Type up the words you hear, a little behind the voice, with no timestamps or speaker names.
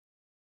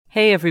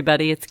Hey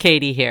everybody, it's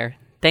Katie here.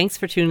 Thanks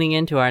for tuning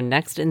in to our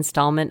next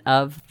installment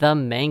of The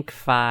Mank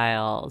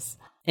Files.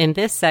 In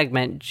this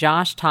segment,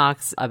 Josh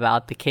talks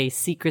about the case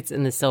Secrets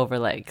in the Silver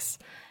Lakes.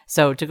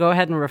 So to go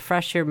ahead and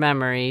refresh your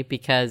memory,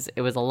 because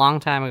it was a long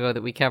time ago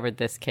that we covered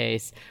this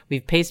case,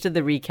 we've pasted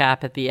the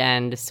recap at the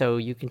end so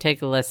you can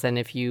take a listen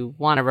if you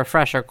want a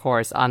refresher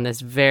course on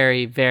this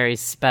very, very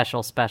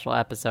special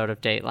episode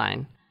of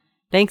Dateline.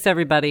 Thanks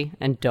everybody,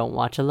 and don't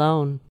watch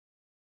alone.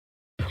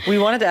 We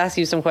wanted to ask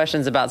you some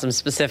questions about some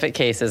specific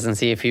cases and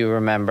see if you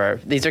remember.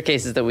 These are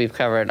cases that we've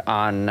covered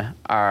on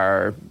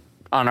our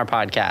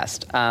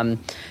podcast.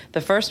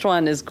 The first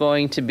one is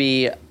going to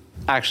be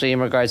actually in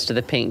regards to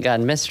the Pink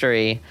Gun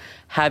mystery.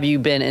 Have you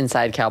been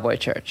inside Cowboy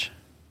Church?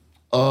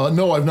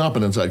 No, I've not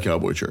been inside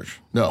Cowboy Church.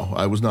 No,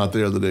 I was not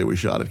there the day we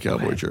shot at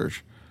Cowboy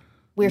Church.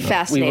 We're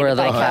fascinated we were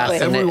by Cowboy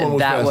Church. Everyone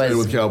was fascinated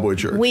with Cowboy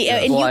Church.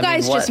 And you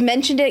guys just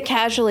mentioned it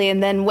casually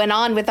and then went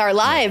on with our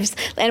lives.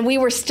 And we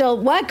were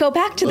still, go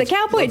back to the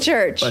Cowboy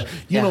Church.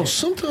 You know,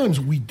 sometimes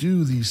we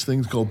do these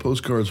things called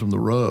postcards from the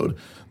road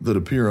that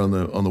appear on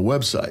the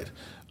website.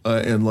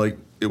 And like,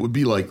 it would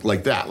be like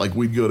that. Like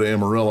we'd go to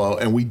Amarillo,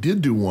 and we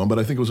did do one, but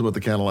I think it was about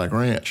the Cadillac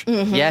Ranch.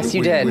 Mm-hmm. Yes,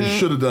 you did. We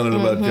should have done it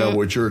about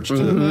Cowboy Church too.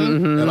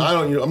 Mm-hmm. And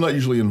I'm not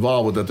usually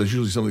involved with that. That's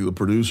usually something the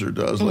producer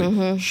does,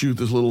 like shoot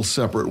this little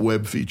separate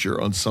web feature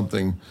on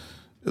something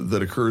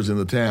that occurs in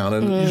the town,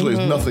 and it usually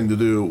has nothing to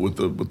do with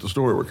the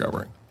story we're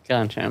covering.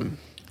 Gotcha.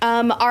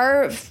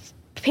 Our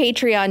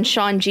Patreon,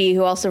 Sean G.,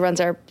 who also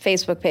runs our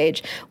Facebook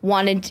page,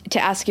 wanted to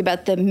ask you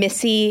about the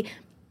Missy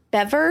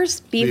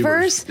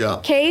Beavers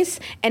case,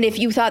 and if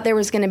you thought there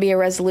was going to be a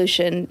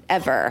resolution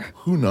ever.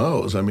 Who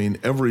knows? I mean,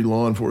 every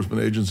law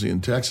enforcement agency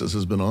in Texas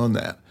has been on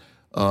that.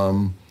 I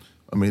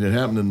mean, it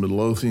happened in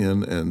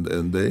Midlothian,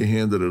 and they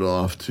handed it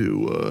off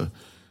to,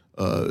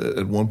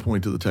 at one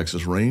point to the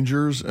Texas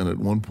Rangers, and at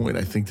one point,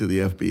 I think, to the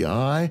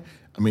FBI.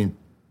 I mean,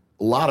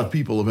 a lot of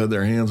people have had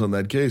their hands on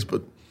that case,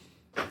 but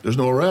there's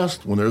no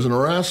arrest. When there's an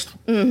arrest,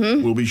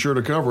 we'll be sure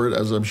to cover it,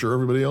 as I'm sure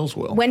everybody else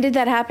will. When did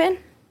that happen?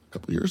 A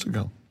couple of years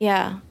ago.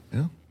 Yeah.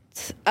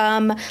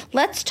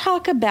 Let's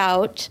talk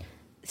about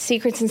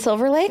Secrets in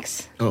Silver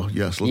Lakes. Oh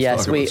yes, let's talk about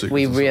Secrets. Yes,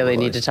 we really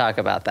need to talk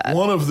about that.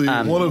 One of the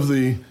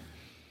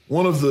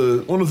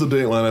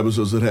Dateline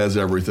episodes that has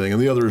everything,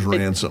 and the other is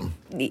Ransom.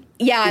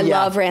 I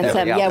love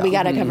Ransom. We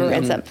got to cover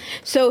Ransom.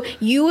 So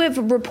you have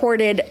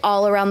reported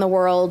all around the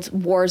world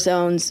war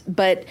zones,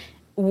 but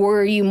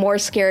were you more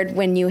scared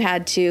when you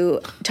had to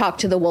talk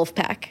to the wolf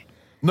pack?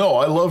 No,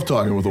 I love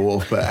talking with the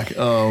wolf pack.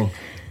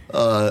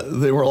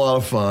 They were a lot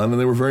of fun,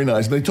 and they were very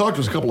nice. And they talked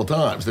to us a couple of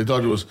times. They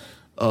talked to us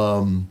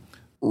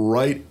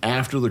right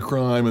after the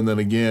crime, and then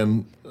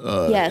again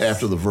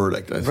after the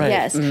verdict, I think.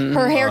 Yes.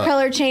 Her hair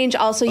color changed.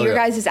 Also, your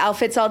guys'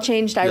 outfits all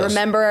changed. I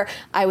remember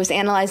I was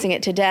analyzing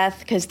it to death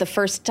because the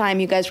first time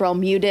you guys were all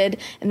muted,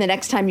 and the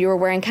next time you were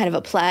wearing kind of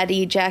a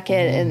plaid-y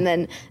jacket, and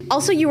then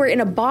also you were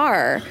in a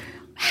bar.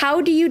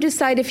 How do you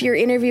decide if you're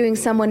interviewing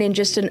someone in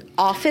just an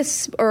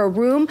office or a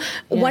room?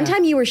 Yeah. One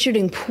time you were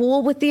shooting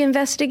pool with the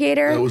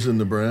investigator. That was in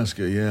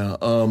Nebraska, yeah.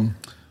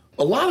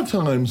 A lot of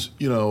times,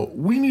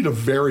 we need a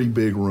very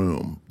big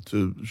room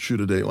to shoot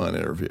a Dateline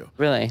interview.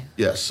 Really?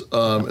 Yes.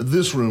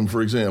 This room,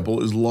 for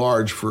example, is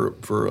large for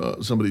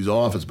somebody's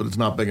office, but it's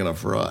not big enough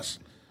for us.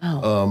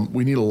 Oh.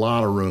 We need a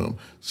lot of room.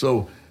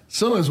 So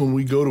sometimes when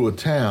we go to a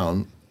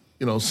town,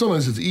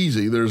 sometimes it's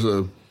easy. There's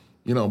a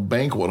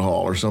banquet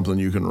hall or something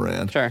you can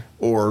rent. Sure.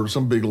 Or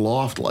some big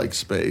loft-like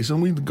space.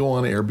 And we go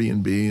on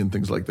Airbnb and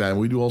things like that. And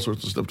we do all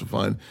sorts of stuff to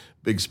find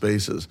big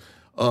spaces.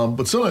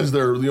 But sometimes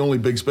the only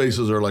big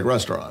spaces are like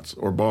restaurants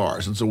or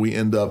bars. And so we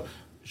end up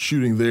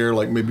shooting there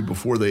like maybe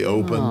before they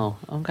open. Oh,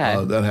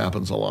 okay. That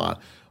happens a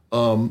lot.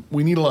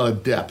 We need a lot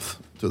of depth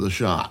to the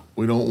shot.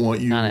 We don't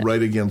want you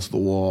right against the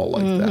wall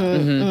like that.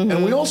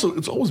 And we also,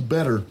 it's always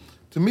better,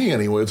 to me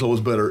anyway, it's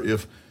always better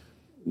if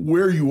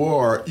where you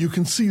are, you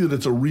can see that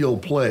it's a real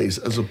place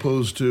as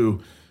opposed to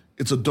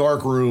it's a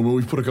dark room and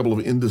we've put a couple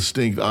of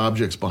indistinct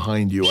objects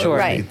behind you. Sure.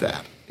 I hate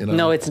that.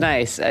 No, it's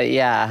nice.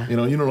 Yeah.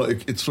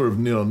 It's sort of,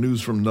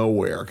 news from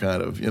nowhere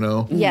kind of,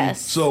 Yes.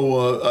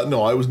 So,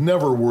 no, I was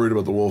never worried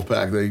about the wolf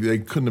pack. They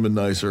couldn't have been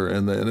nicer.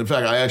 And in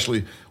fact, I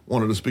actually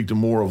wanted to speak to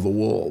more of the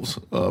wolves.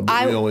 But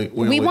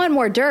we want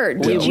more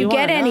dirt. Did you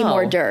get any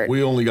more dirt?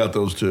 We only got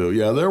those two.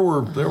 Yeah, there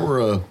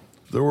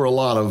were a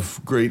lot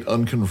of great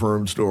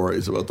unconfirmed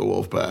stories about the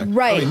wolf pack.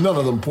 Right. I mean, none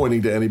of them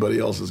pointing to anybody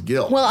else's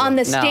guilt. Well, on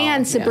the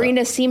stand,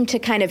 Sabrina seemed to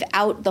kind of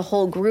out the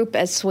whole group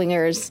as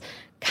swingers.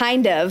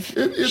 Kind of.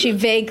 She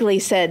vaguely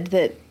said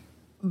that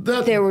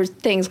there were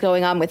things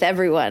going on with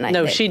everyone. I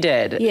think. She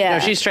did. Yeah.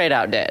 No, she straight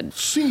out did.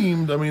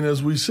 Seemed,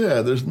 as we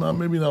said, there's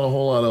maybe not a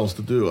whole lot else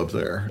to do up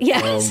there.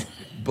 Yes.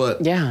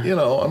 But,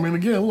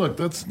 again, look,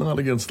 that's not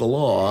against the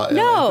law.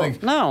 No.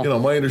 And I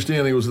think, my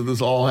understanding was that this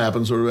all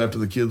happened sort of after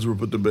the kids were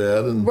put to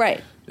bed. And,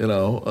 right.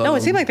 No,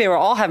 it seemed like they were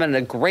all having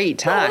a great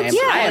time.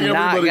 I am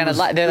not going to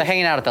lie. They're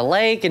hanging out at the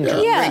lake and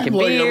drinking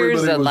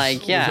beers and was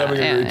having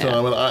a great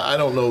time. And I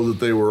don't know that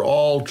they were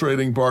all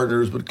trading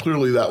partners, but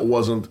clearly that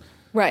wasn't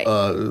Right.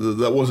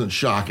 That wasn't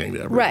shocking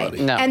to everybody.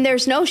 Right. No. And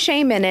there's no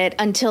shame in it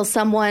until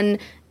someone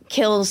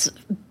kills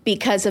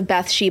because of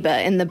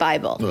Bathsheba in the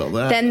Bible. Well,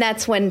 then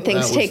that's when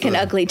things take an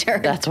ugly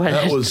turn. That's when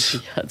That it,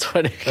 was- that's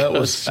when it That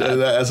goes. was,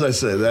 as I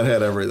say, that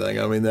had everything.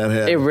 I mean, that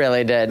had It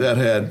really did. That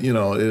had,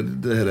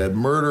 it had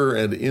murder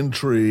and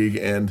intrigue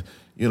and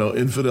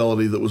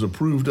infidelity that was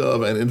approved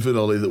of and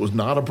infidelity that was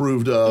not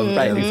approved of.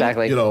 Right, and,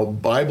 exactly.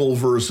 Bible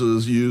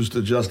verses used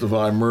to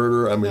justify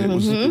murder. I mean,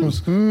 it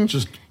was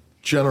just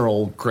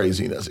general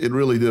craziness. It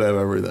really did have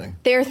everything.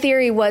 Their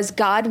theory was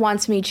God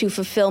wants me to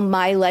fulfill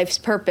my life's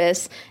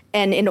purpose,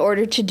 and in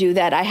order to do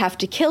that, I have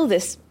to kill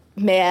this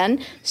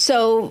man.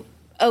 So,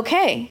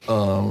 okay.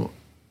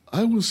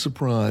 I was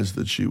surprised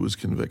that she was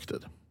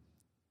convicted.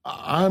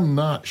 I'm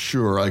not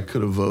sure I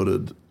could have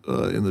voted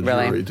in the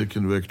Really? jury to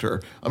convict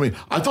her. I mean,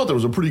 I thought there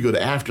was a pretty good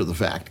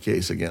after-the-fact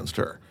case against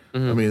her. I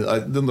mean,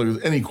 then there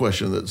was any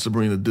question that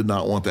Sabrina did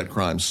not want that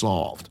crime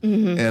solved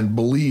and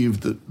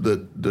believed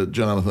that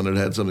Jonathan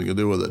had something to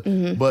do with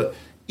it. But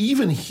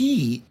even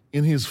he,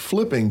 in his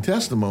flipping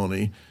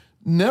testimony,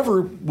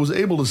 never was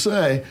able to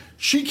say,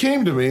 she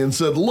came to me and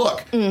said,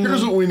 look,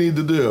 here's what we need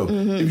to do.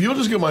 If you'll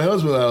just get my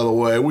husband out of the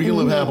way, we can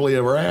live happily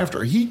ever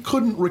after. He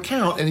couldn't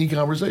recount any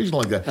conversation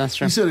like that. That's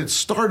true. He said it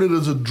started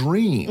as a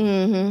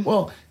dream.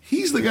 Well,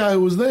 he's the guy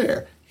who was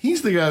there.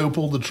 He's the guy who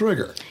pulled the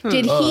trigger.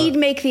 Did he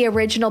make the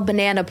original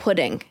banana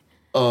pudding?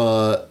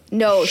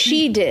 No,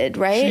 she did,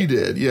 right? She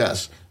did,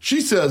 yes. She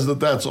says that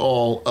that's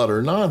all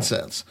utter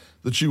nonsense,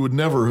 that she would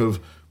never have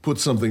put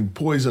something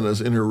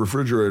poisonous in her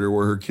refrigerator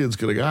where her kids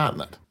could have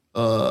gotten it.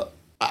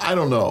 I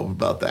don't know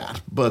about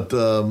that. But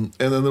and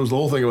then there was the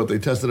whole thing about they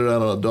tested it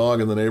out on a dog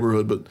in the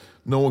neighborhood, but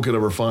no one could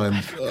ever find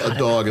a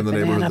dog in the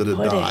neighborhood that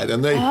had died.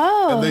 And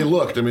they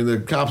looked. I mean, the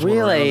cops went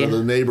around to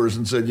the neighbors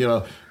and said,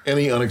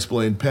 any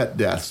unexplained pet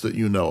deaths that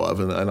you know of,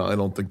 and I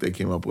don't think they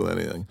came up with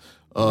anything.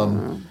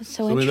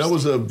 So I mean, that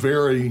was a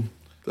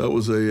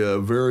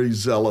very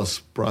zealous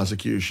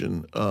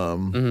prosecution.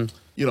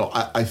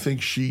 I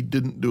think she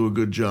didn't do a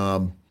good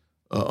job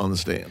on the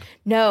stand.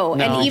 No,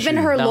 and even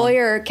her no.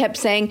 lawyer kept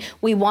saying,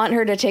 we want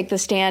her to take the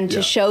stand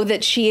to show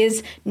that she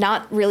is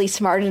not really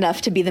smart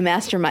enough to be the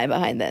mastermind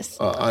behind this.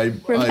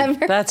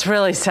 Remember? That's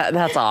really sad.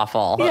 That's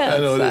awful. Yeah. I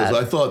know it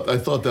is. Sad. I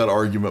thought that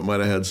argument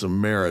might have had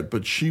some merit,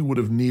 but she would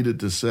have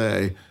needed to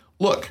say,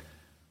 look,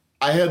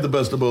 I had the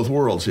best of both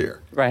worlds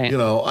here. Right.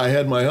 I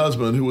had my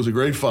husband who was a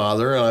great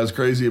father, and I was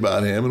crazy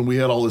about him, and we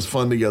had all this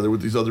fun together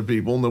with these other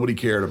people. Nobody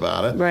cared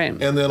about it. Right.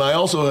 And then I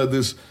also had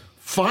this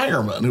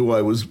fireman who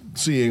I was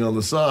seeing on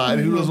the side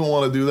who doesn't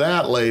want to do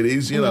that,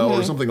 ladies,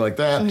 or something like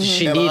that.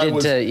 She And needed I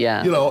was, to,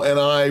 yeah. and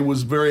I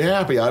was very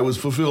happy. I was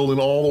fulfilled in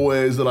all the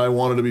ways that I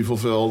wanted to be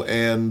fulfilled,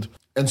 and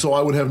so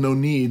I would have no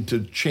need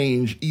to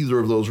change either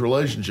of those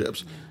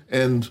relationships.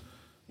 And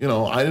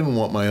I didn't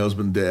want my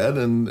husband dead,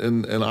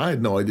 and I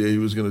had no idea he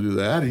was going to do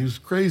that. He was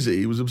crazy.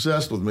 He was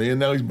obsessed with me, and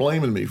now he's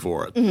blaming me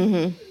for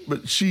it.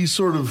 But she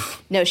sort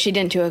of No, she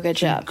didn't do a good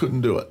job.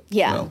 couldn't do it.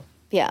 Yeah.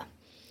 Yeah.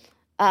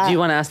 Do you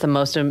want to ask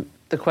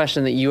the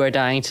question that you are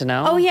dying to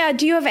know? Oh, yeah.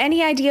 Do you have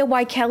any idea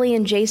why Kelly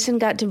and Jason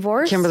got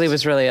divorced? Kimberly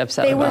was really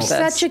upset They about were this.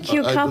 such a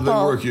cute couple. They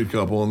were a cute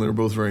couple, and they were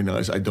both very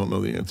nice. I don't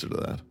know the answer to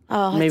that.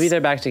 Oh, Maybe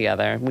they're back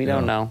together. We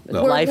don't know.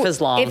 No. Life is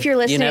long. If you're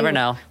listening, you never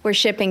know. We're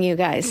shipping you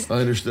guys. I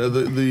understand.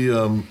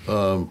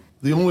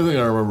 The only thing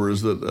I remember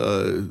is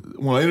that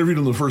when I interviewed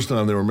them the first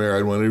time, they were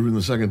married. When I interviewed them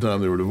the second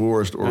time, they were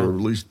divorced, or at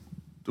least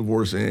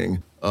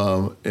divorcing.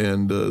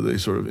 And they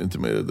sort of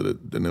intimated that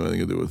it didn't have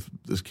anything to do with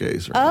this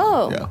case.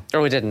 Yeah.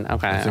 Or we didn't.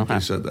 Okay. I think they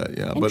said that,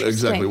 yeah. But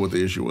exactly what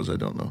the issue was, I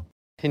don't know.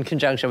 In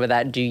conjunction with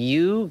that, do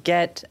you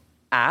get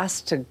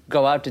asked to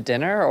go out to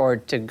dinner or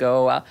to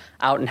go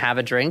out and have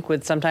a drink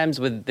with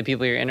the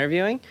people you're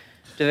interviewing?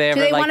 Do they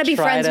ever want to be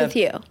friends with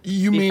you?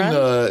 You mean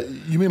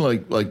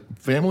like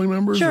family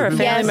members? Sure, or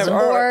family Yes, members.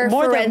 or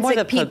forensic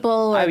the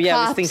people or yeah, I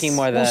was cops. thinking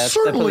more the Well,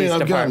 certainly the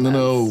police I've gotten to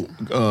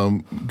departments.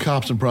 know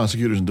cops and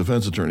prosecutors and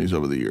defense attorneys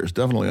over the years.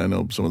 Definitely I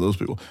know some of those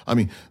people. I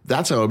mean,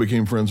 that's how I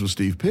became friends with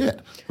Steve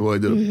Pitt, who I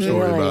did a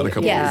story about a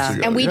couple of Yes, weeks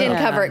ago. and we didn't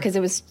Yeah. cover it because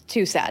it was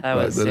too sad. That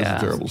was, That is yeah. a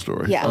terrible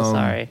story. Yeah. I'm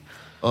sorry.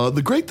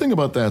 The great thing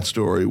about that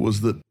story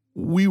was that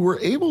we were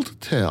able to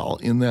tell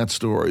in that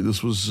story,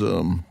 this was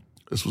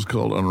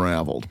called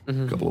Unraveled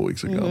a couple of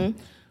weeks ago.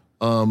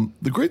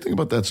 The great thing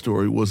about that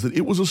story was that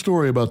it was a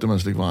story about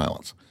domestic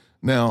violence.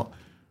 Now,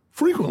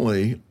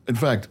 frequently, in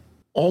fact,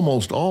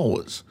 almost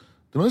always,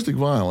 domestic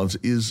violence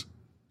is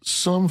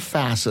some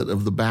facet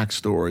of the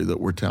backstory that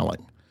we're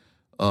telling.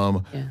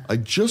 I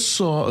just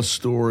saw a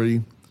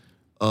story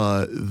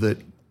that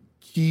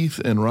Keith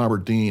and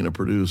Robert Dean, a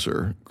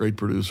great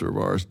producer of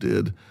ours,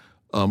 did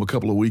a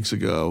couple of weeks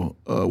ago,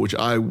 which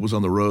I was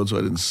on the road, so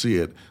I didn't see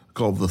it,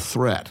 called The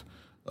Threat.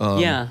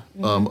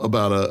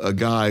 About a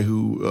guy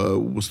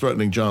who was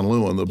threatening John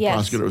Lewin, the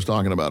prosecutor I was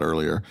talking about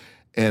earlier,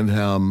 and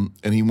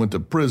he went to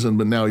prison,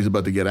 but now he's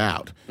about to get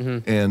out.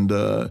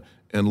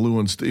 And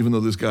Lewin, even though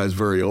this guy's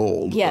very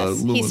old,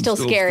 Lewin he's still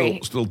scary.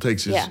 Still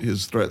takes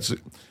his threats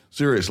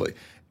seriously.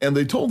 And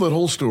they told that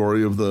whole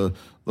story of the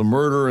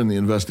murder and the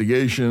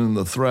investigation and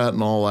the threat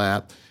and all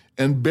that.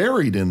 And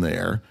buried in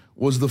there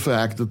was the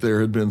fact that there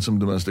had been some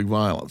domestic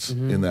violence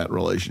in that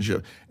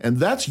relationship. And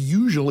that's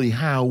usually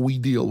how we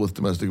deal with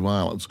domestic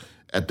violence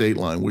at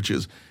Dateline, which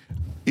is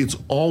it's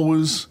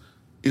always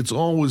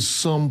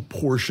some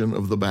portion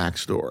of the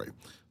backstory.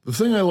 The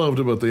thing I loved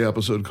about the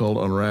episode called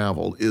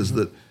Unraveled is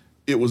that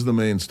it was the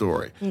main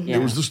story. It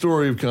was the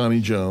story of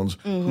Connie Jones,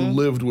 who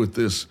lived with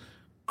this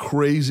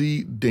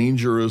crazy,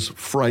 dangerous,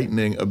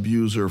 frightening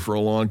abuser for a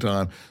long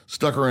time,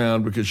 stuck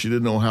around because she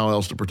didn't know how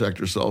else to protect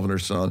herself and her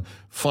son,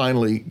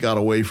 finally got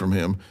away from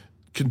him,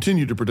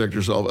 continued to protect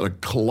herself at a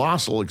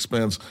colossal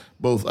expense,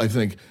 both, I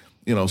think,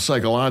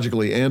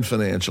 psychologically and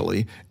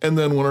financially. And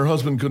then when her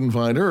husband couldn't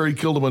find her, he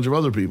killed a bunch of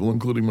other people,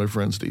 including my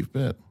friend Steve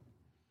Pitt.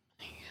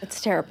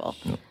 It's terrible.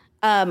 Yeah.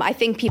 I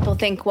think people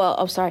think,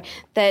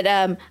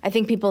 I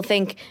think people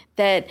think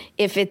that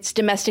if it's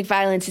domestic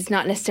violence, it's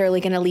not necessarily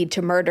going to lead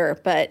to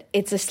murder, but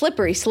it's a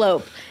slippery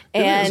slope.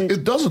 And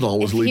it doesn't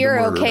always lead to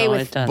murder. If you're okay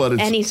with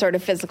any sort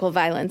of physical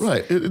violence.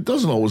 Right. It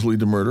doesn't always lead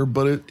to murder,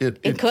 but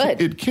it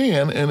could. It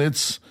can, and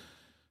it's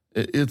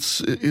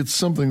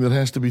something that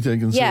has to be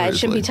taken seriously. Yeah, it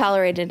shouldn't be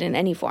tolerated in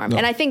any form. No.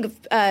 And I think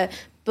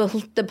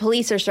the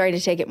police are starting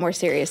to take it more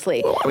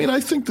seriously. Well, I mean, I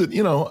think that,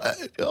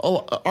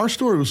 our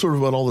story was sort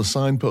of about all the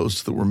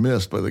signposts that were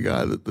missed by the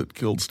guy that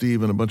killed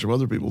Steve and a bunch of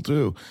other people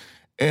too.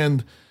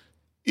 And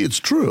it's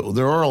true.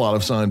 There are a lot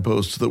of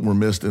signposts that were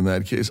missed in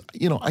that case.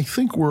 I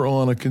think we're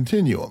on a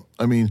continuum.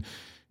 I mean,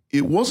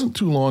 it wasn't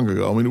too long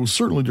ago. I mean, it was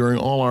certainly during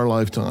all our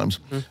lifetimes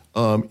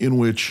in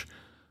which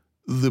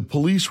the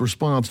police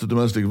response to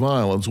domestic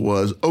violence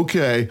was,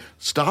 okay,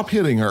 stop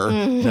hitting her.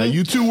 Now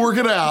you two work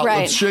it out. Right.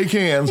 Let's shake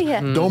hands.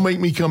 Yeah. Don't make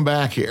me come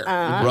back here.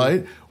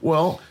 Right?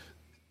 Well,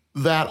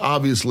 that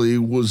obviously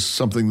was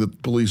something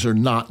that police are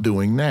not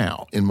doing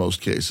now in most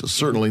cases,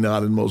 certainly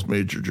not in most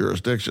major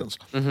jurisdictions.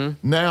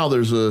 Now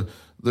there's a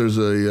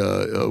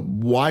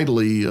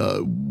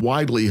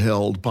widely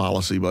held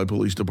policy by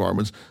police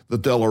departments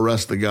that they'll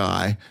arrest the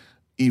guy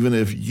even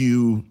if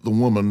you, the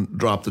woman,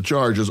 drop the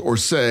charges or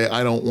say,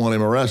 I don't want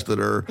him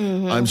arrested, or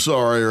I'm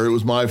sorry, or it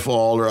was my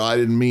fault, or I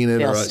didn't mean it,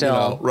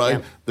 right?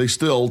 Yeah. They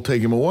still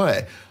take him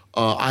away.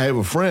 I have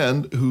a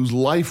friend whose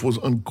life was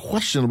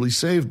unquestionably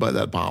saved by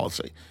that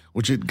policy,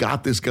 which it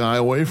got this guy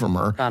away from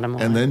her.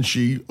 And then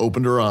she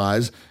opened her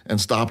eyes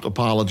and stopped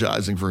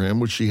apologizing for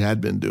him, which she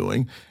had been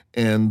doing.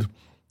 And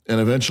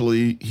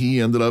eventually he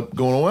ended up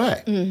going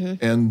away,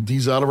 and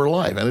he's out of her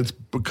life. And it's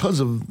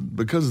because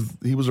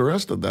he was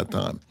arrested that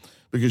time.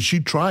 Because she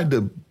tried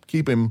to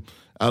keep him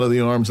out of the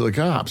arms of the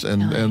cops,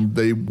 and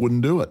they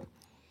wouldn't do it.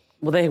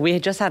 Well, we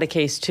had just had a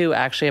case, too,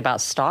 actually, about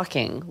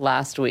stalking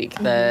last week.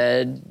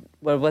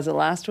 What was it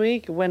last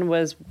week?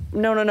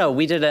 No.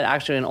 We did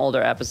actually an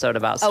older episode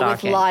about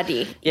stalking. With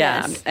Lottie.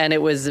 Yeah, yes. And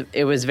it was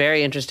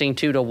very interesting,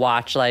 too, to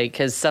watch,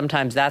 because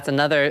sometimes that's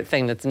another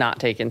thing that's not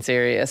taken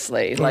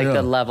seriously,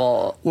 the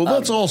level Well,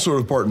 that's all sort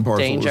of part and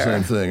parcel of the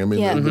same thing. I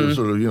mean, they're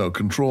sort of,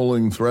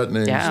 controlling,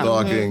 threatening,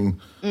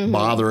 stalking,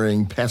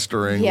 bothering,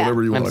 pestering,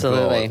 whatever you want to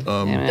call it.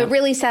 The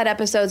really sad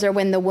episodes are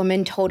when the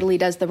woman totally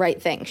does the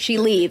right thing. She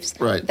leaves.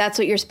 Right. That's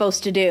what you're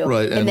supposed to do.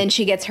 Right. And then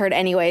she gets hurt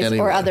anyways,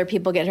 or other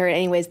people get hurt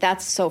anyways.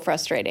 That's so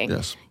frustrating.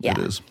 Yes, it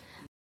is.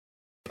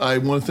 I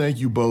want to thank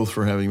you both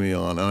for having me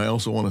on. And I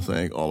also want to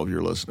thank all of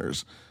your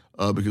listeners,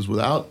 because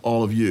without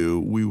all of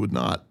you, we would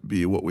not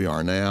be what we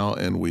are now.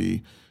 And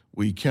we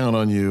count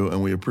on you,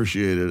 and we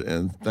appreciate it.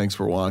 And thanks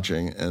for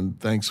watching. And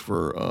thanks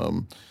for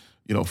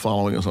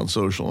following us on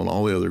social and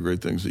all the other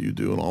great things that you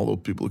do, and all the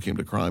people who came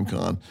to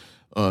CrimeCon,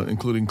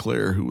 including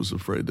Claire, who was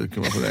afraid to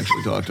come up and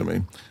actually talk to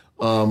me.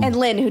 And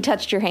Lynn, who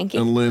touched your hanky.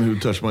 And Lynn, who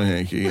touched my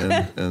hanky.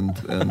 And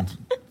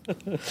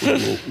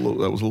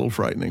that was a little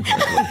frightening,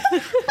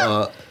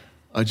 frankly.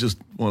 I just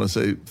want to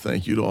say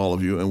thank you to all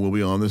of you, and we'll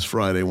be on this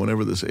Friday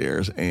whenever this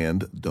airs,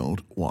 and don't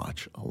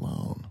watch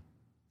alone.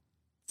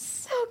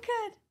 So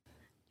good.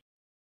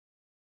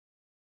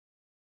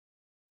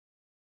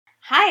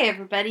 Hi,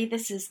 everybody.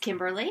 This is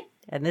Kimberly.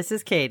 And this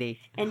is Katie.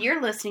 And you're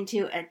listening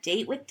to A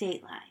Date with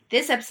Dateline.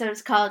 This episode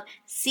is called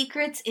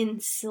Secrets in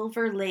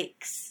Silver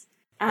Lakes.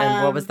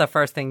 And what was the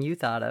first thing you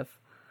thought of?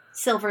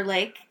 Silver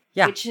Lake.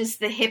 Yeah. Which is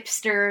the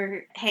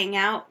hipster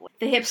hangout,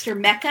 the hipster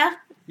mecca.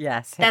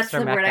 Yes, that's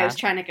the word I was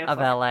trying to go for.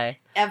 LA.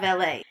 Of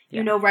LA. Yeah.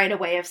 You know right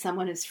away if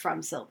someone is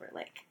from Silver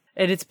Lake.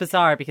 And it's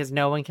bizarre because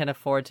no one can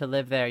afford to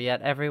live there,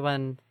 yet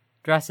everyone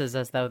dresses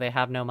as though they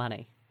have no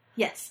money.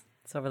 Yes.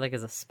 Silver Lake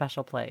is a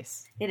special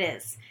place. It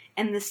is.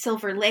 And the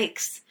Silver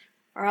Lakes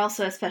are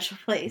also a special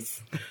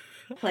place.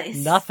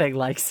 Nothing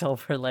like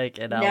Silver Lake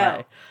in LA.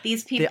 No,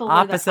 these people the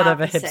opposite were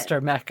of a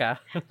hipster mecca.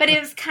 But it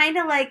was kind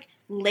of like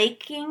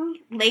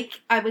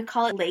I would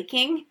call it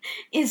laking,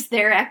 is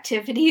their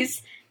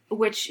activities,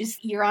 which is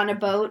you're on a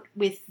boat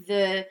with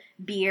the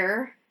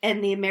beer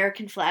and the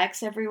American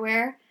flags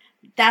everywhere.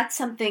 That's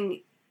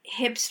something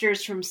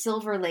hipsters from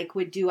Silver Lake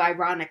would do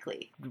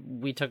ironically.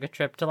 We took a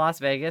trip to Las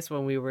Vegas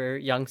when we were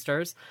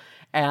youngsters,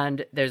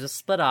 and there's a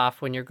split off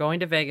when you're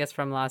going to Vegas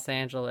from Los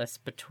Angeles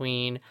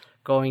between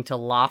going to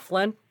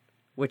Laughlin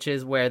which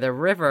is where the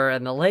river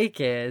and the lake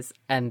is,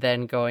 and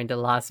then going to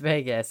Las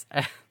Vegas.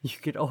 You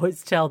could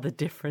always tell the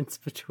difference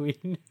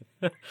between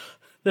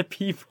the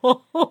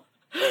people.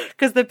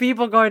 Because the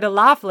people going to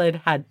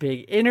Laughlin had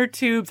big inner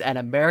tubes and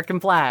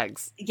American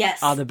flags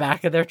on the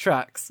back of their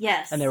trucks.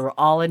 Yes. And they were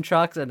all in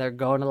trucks, and they're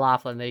going to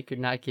Laughlin. They could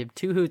not give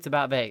two hoots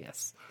about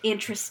Vegas.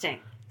 Interesting.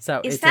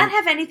 So does that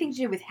have anything to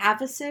do with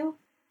Havasu?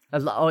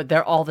 Oh,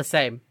 they're all the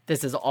same.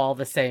 This is all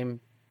the same.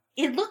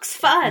 It looks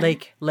fun.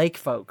 Lake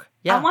folk.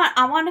 Yeah.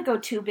 I want to go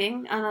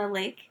tubing on a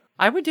lake.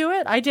 I would do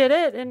it. I did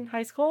it in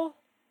high school.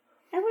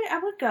 I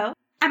would go.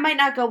 I might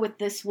not go with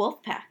this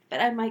wolf pack, but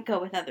I might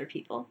go with other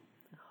people.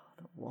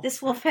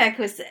 This wolf pack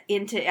was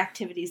into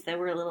activities that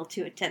were a little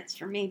too intense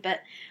for me,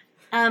 but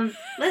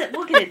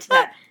we'll get into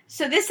that.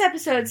 So this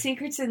episode,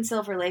 Secrets in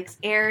Silver Lakes,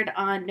 aired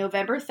on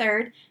November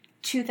 3rd,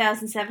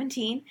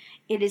 2017.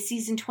 It is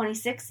season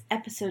 26,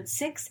 episode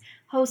 6,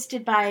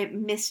 hosted by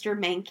Mr.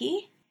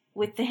 Mankey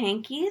with the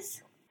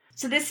Hankies.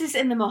 So this is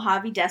in the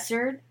Mojave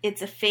Desert.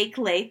 It's a fake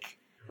lake,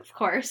 of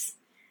course,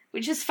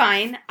 which is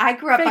fine. I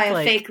grew up by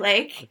a fake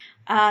lake.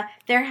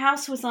 Their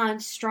house was on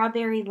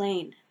Strawberry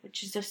Lane,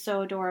 which is just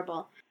so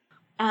adorable.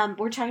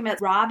 We're talking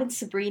about Rob and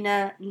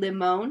Sabrina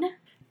Limon.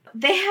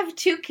 They have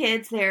 2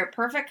 kids. They're a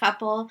perfect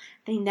couple.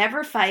 They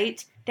never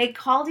fight. They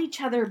called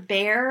each other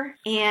Bear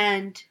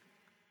and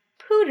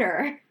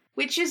Pooter,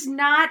 which is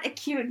not a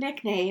cute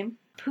nickname.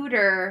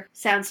 Pooter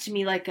sounds to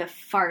me like a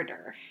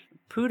farter.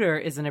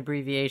 Pooter is an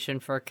abbreviation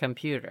for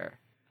computer.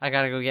 I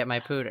gotta go get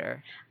my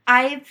pooter.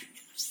 I've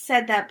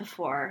said that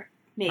before,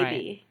 maybe.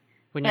 Right.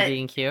 When you're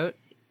being cute?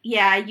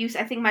 Yeah, I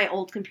think my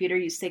old computer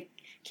used to say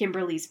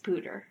Kimberly's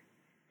pooter.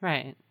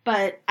 Right.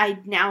 But I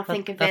now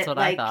think of it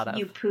like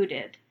you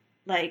pooted.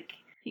 Like,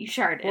 you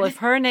sharted. Well, if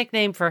her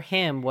nickname for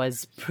him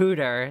was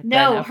Pooter,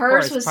 no, then of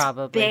hers course, was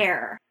probably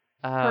Bear.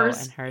 Oh,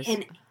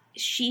 and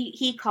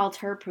he called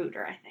her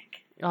Pooter, I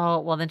think. Oh,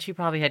 well, then she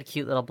probably had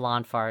cute little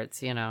blonde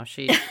farts. You know,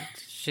 she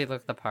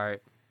looked the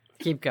part.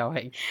 Keep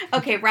going.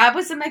 Okay, Rob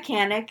was a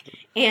mechanic,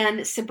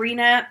 and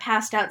Sabrina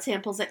passed out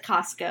samples at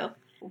Costco.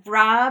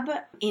 Rob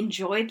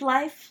enjoyed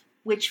life,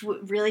 which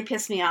really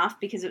pissed me off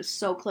because it was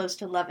so close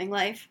to loving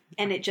life,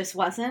 and it just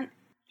wasn't.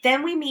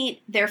 Then we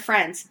meet their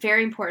friends,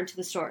 very important to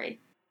the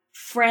story.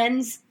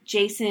 Friends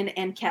Jason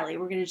and Kelly.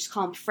 We're going to just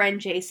call them Friend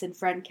Jason,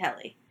 Friend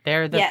Kelly.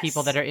 They're the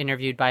people that are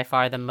interviewed by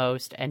far the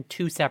most, and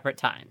 2 separate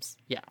times.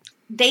 Yeah.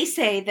 They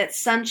say that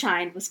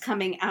sunshine was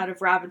coming out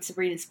of Rob and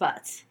Sabrina's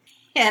butts.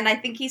 And I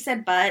think he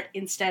said butt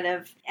instead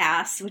of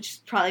ass, which is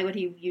probably what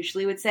he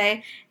usually would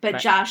say. But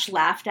right. Josh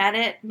laughed at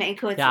it.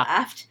 Mankiewicz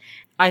laughed.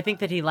 I think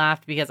that he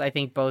laughed because I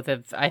think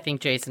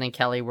Jason and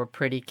Kelly were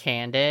pretty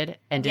candid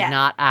and did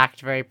not act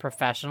very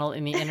professional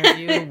in the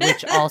interview,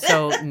 which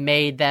also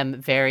made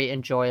them very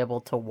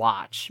enjoyable to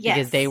watch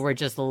because they were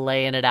just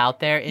laying it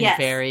out there in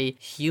very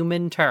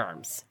human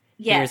terms.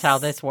 Yes. Here's how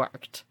this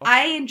worked.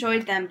 I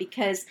enjoyed them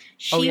because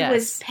she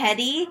was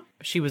petty.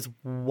 She was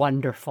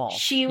wonderful.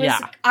 She was. Yeah.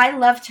 I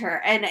loved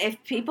her. And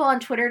if people on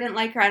Twitter didn't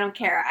like her, I don't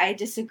care. I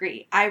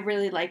disagree. I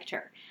really liked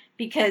her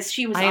because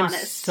she was honest. I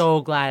am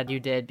so glad you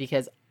did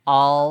because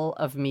all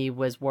of me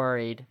was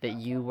worried that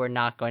you were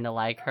not going to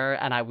like her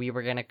and we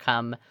were going to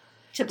come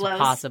to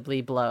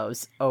possibly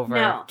blows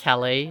over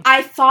Kelly.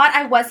 I thought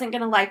I wasn't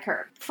going to like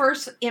her.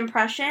 First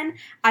impression,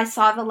 I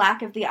saw the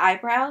lack of the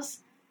eyebrows,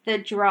 the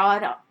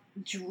drawn.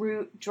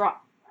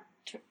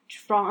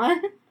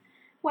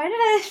 Why did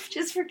I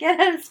just forget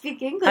how to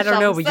speak English? I don't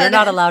know, but you're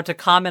not allowed to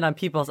comment on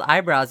people's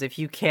eyebrows if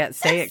you can't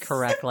say it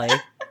correctly.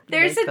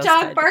 There's a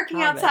dog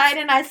barking outside,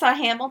 and I saw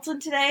Hamilton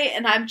today,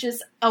 and I'm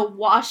just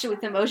awash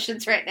with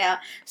emotions right now.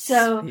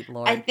 So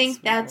I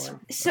think that's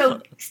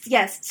so.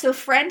 Yes, so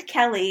friend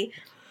Kelly,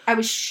 I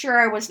was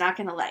sure I was not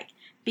going to like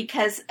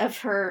because of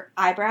her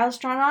eyebrows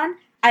drawn on.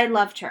 I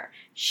loved her.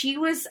 She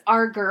was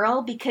our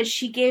girl because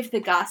she gave the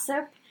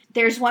gossip.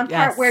 There's one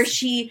part where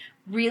she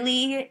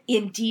really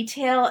in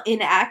detail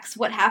enacts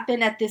what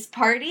happened at this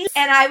party.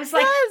 And I was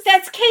like,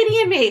 that's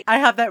Katie and me. I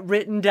have that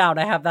written down.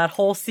 I have that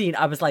whole scene.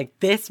 I was like,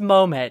 this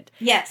moment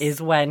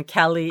is when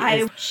Kelly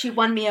she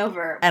won me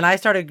over. And I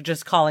started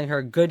just calling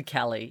her Good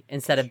Kelly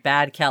instead of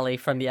Bad Kelly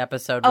from the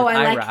episode with Ira.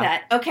 I like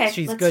that. Okay,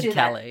 she's Good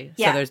Kelly.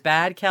 Yeah. So there's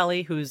Bad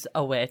Kelly, who's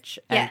a witch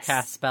and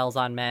casts spells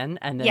on men.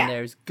 And then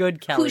there's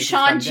Good Kelly, who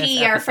Sean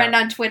G., our friend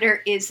on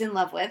Twitter, is in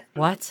love with.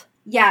 What?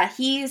 Yeah,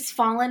 he's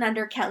fallen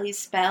under Kelly's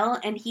spell,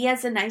 and he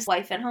has a nice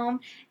wife at home,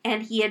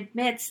 and he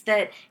admits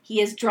that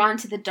he is drawn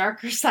to the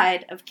darker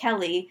side of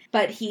Kelly,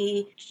 but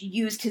he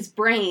used his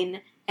brain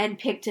and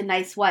picked a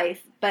nice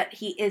wife, but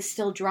he is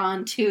still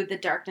drawn to the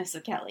darkness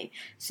of Kelly.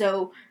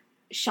 So,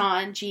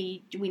 Sean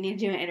G., we need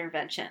to do an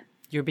intervention.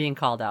 You're being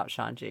called out,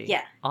 Sean G.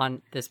 Yeah.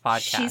 On this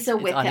podcast. She's a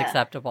Wicca. It's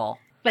unacceptable.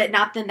 But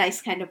not the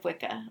nice kind of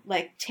Wicca,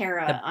 like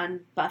Tara on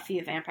Buffy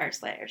the Vampire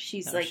Slayer.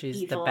 She's she's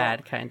evil. The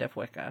bad kind of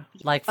Wicca.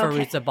 Like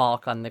Fairuza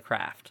Balk on The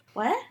Craft.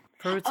 What?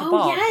 Fairuza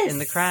Balk in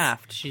The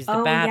Craft. She's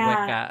the bad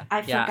Wicca.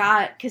 I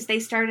forgot, because they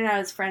started out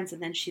as friends,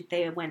 and then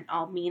they went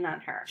all mean on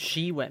her.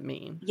 She went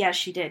mean. Yeah,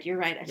 she did. You're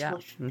right.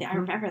 I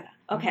remember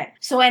that. Okay.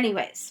 So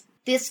anyways,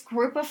 this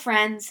group of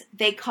friends,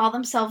 they call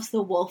themselves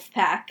the Wolf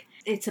Pack.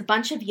 It's a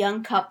bunch of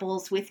young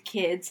couples with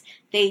kids.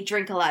 They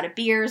drink a lot of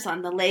beers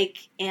on the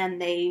lake, and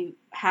they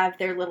have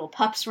their little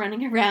pups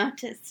running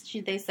around, as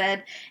they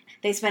said.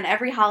 They spend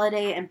every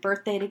holiday and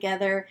birthday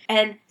together.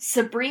 And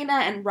Sabrina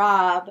and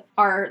Rob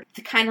are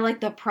kind of like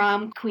the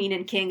prom queen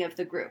and king of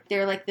the group.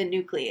 They're like the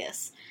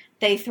nucleus.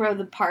 They throw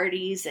the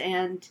parties,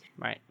 and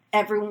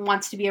everyone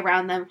wants to be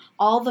around them.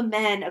 All the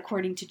men,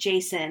 according to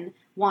Jason,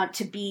 want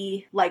to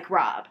be like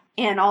Rob.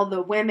 And all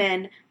the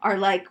women are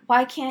like,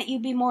 why can't you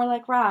be more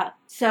like Rob?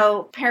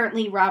 So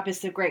apparently Rob is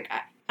the great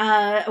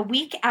guy. A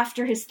week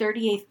after his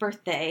 38th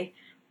birthday,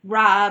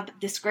 Rob,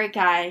 this great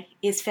guy,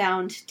 is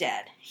found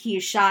dead. He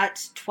is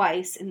shot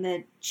twice in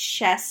the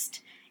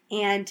chest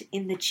and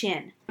in the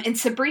chin. And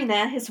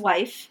Sabrina, his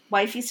wife,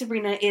 wifey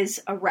Sabrina,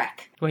 is a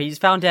wreck. Well, he's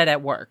found dead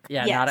at work.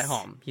 Yeah, Yes. not at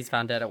home. He's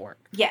found dead at work.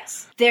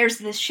 Yes. There's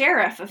the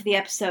sheriff of the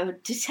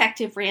episode,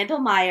 Detective Randall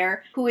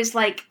Meyer, who is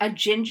like a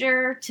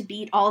ginger to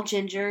beat all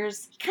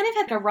gingers. He kind of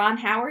had like a Ron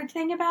Howard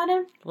thing about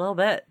him, A little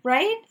bit.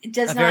 right? It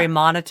does A not... very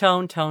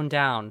monotone, toned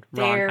down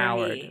Ron Very.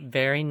 Howard.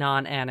 Very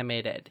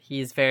non-animated.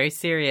 He's very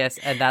serious,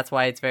 and that's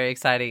why it's very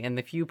exciting. And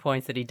the few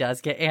points that he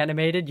does get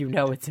animated, you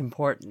know it's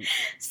important.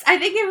 I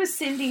think it was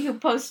Cindy who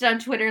posted on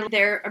Twitter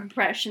their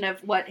impression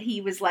of what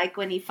he was like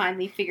when he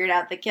finally figured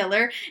out the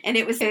killer. And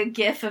it was a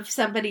gif of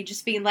somebody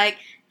just being like,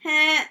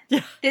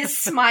 this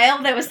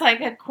smile that was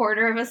like a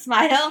quarter of a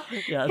smile.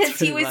 Yeah, Because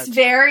he was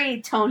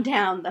very toned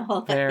down the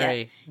whole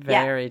thing.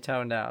 Very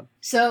toned down.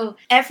 So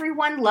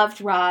everyone loved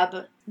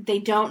Rob. They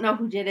don't know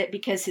who did it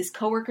because his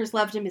coworkers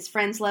loved him, his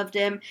friends loved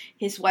him,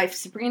 his wife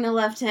Sabrina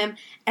loved him.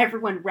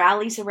 Everyone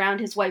rallies around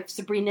his wife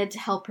Sabrina to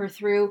help her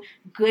through.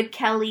 Good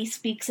Kelly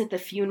speaks at the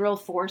funeral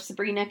for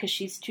Sabrina because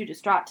she's too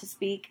distraught to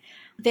speak.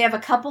 They have a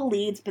couple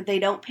leads, but they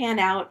don't pan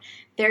out.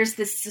 There's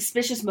this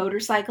suspicious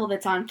motorcycle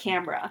that's on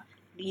camera,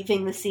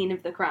 leaving the scene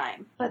of the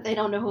crime, but they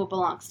don't know who it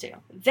belongs to.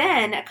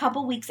 Then, a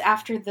couple weeks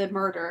after the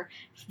murder,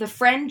 the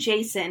friend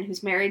Jason,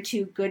 who's married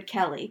to Good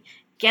Kelly,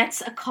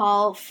 gets a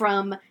call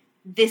from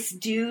this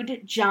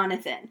dude,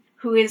 Jonathan,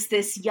 who is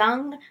this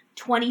young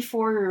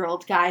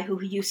 24-year-old guy who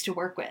he used to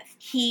work with.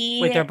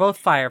 Wait, they're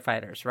both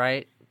firefighters,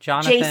 right?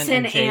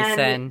 Jason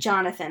and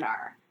Jonathan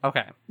are.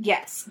 Okay.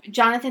 Yes.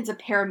 Jonathan's a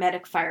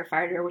paramedic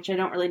firefighter, which I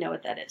don't really know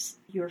what that is.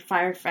 You're a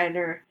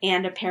firefighter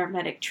and a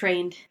paramedic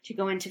trained to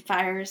go into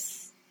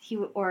fires.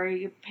 Or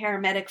you're a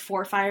paramedic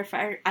for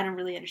firefighter. I don't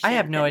really understand. I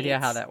have no idea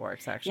how that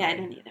works, actually. Yeah, I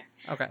don't either.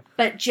 Okay.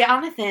 But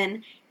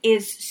Jonathan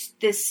is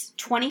this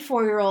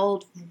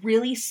 24-year-old,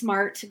 really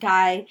smart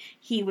guy.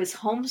 He was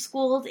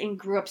homeschooled and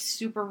grew up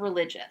super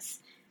religious.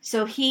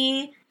 So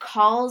he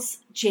calls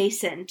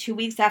Jason 2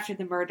 weeks after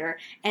the murder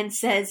and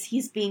says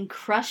he's being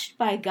crushed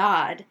by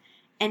God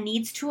and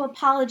needs to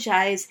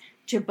apologize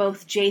to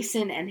both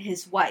Jason and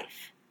his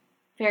wife.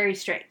 Very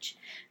strange.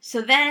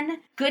 So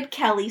then Good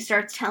Kelly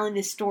starts telling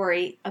this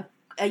story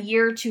a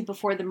year or two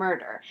before the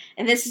murder.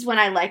 And this is when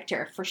I liked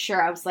her, for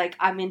sure. I was like,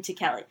 I'm into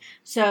Kelly.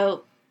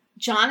 So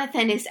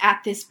Jonathan is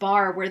at this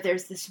bar where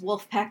there's this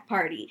Wolfpack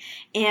party.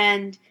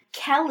 And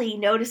Kelly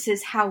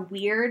notices how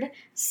weird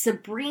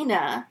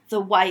Sabrina,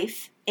 the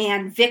wife,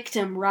 and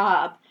victim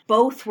Rob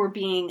both were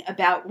being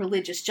about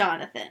religious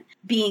Jonathan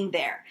being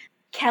there.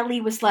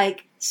 Kelly was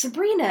like,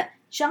 Sabrina,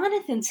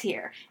 Jonathan's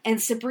here. And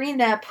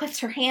Sabrina puts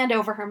her hand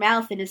over her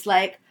mouth and is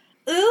like,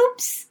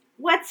 oops,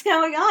 what's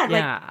going on?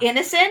 Yeah. Like,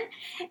 innocent?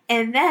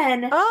 And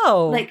then...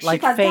 like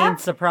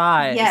feigned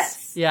surprise.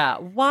 Yes. Yeah.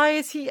 Why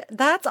is he...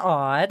 That's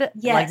odd.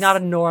 Yes. Like, not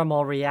a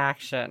normal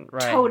reaction.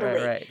 Right.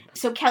 Totally. Right.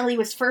 So Kelly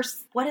was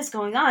first, what is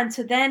going on?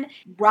 So then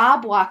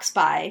Rob walks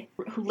by,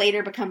 who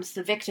later becomes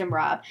the victim,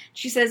 Rob.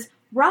 She says,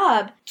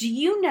 Rob, do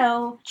you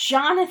know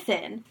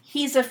Jonathan?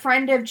 He's a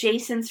friend of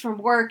Jason's from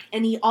work,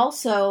 and he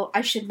also,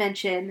 I should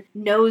mention,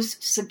 knows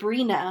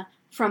Sabrina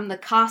from the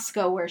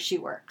Costco where she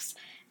works.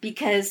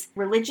 Because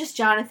religious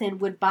Jonathan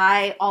would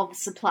buy all the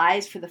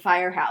supplies for the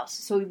firehouse.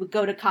 So he would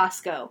go to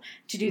Costco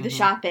to do the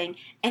shopping,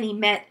 and he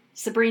met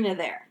Sabrina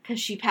there because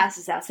she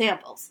passes out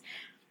samples.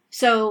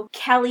 So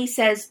Kelly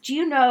says, do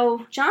you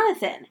know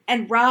Jonathan?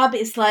 And Rob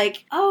is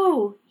like,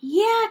 oh,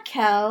 yeah,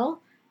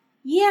 Kel.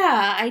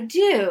 Yeah, I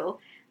do.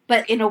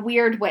 But in a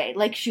weird way.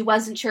 Like, she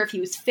wasn't sure if he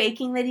was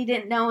faking that he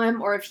didn't know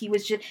him or if he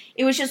was just...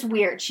 It was just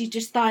weird. She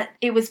just thought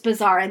it was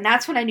bizarre. And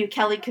that's when I knew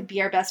Kelly could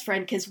be our best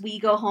friend because we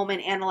go home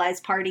and analyze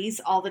parties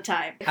all the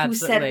time.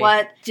 Absolutely. Who said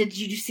what? Did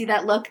you see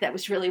that look? That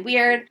was really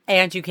weird.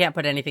 And you can't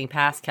put anything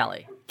past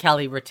Kelly.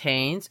 Kelly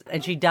retains,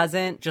 and she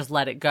doesn't just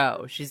let it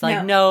go. She's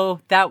like, no,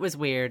 that was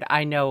weird.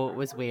 I know it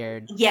was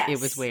weird. Yes. It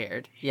was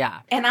weird. Yeah.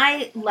 And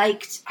I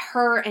liked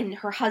her and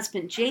her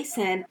husband,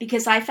 Jason,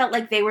 because I felt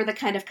like they were the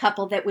kind of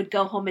couple that would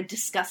go home and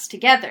discuss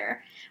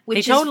together.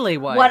 Which They totally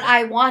would. What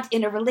I want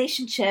in a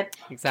relationship.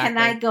 Exactly. Can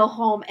I go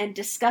home and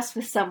discuss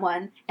with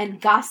someone and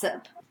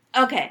gossip?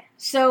 Okay,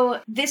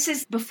 so this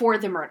is before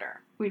the murder.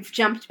 We've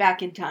jumped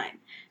back in time.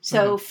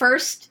 So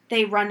first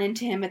they run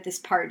into him at this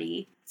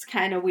party. It's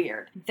kind of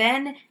weird.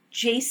 Then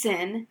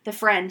Jason, the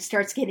friend,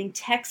 starts getting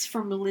texts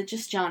from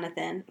religious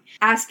Jonathan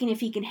asking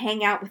if he can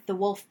hang out with the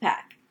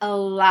Wolfpack. a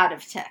lot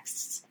of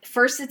texts.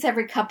 First it's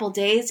every couple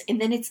days,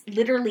 and then it's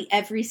literally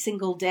every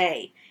single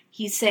day.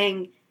 He's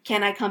saying,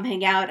 can I come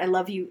hang out? I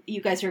love you. You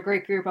guys are a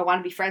great group. I want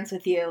to be friends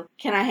with you.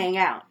 Can I hang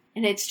out?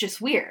 And it's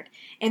just weird.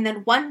 And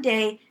then one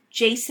day,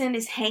 Jason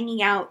is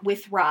hanging out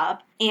with Rob,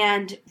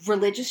 and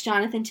Religious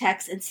Jonathan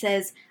texts and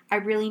says, I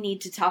really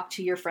need to talk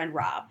to your friend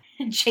Rob.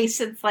 And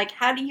Jason's like,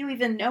 how do you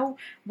even know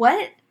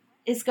what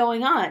is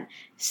going on?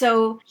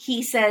 So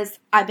he says,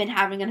 I've been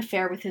having an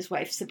affair with his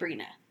wife,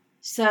 Sabrina.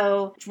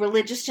 So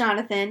Religious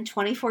Jonathan,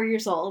 24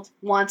 years old,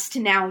 wants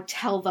to now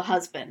tell the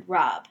husband,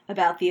 Rob,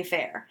 about the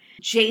affair.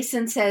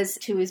 Jason says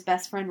to his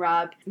best friend,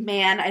 Rob,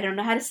 man, I don't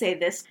know how to say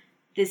this.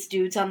 This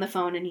dude's on the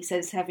phone and he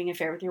says he's having an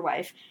affair with your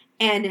wife.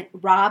 And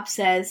Rob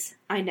says,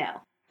 I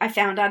know. I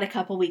found out a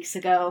couple weeks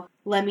ago.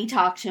 Let me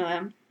talk to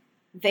him.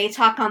 They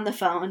talk on the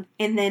phone.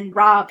 And then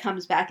Rob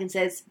comes back and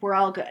says, we're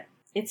all good.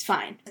 It's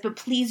fine. But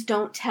please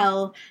don't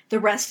tell the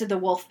rest of the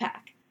wolf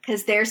pack.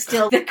 Because they're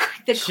still the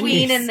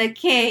queen and the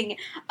king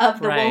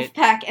of the wolf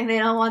pack, and they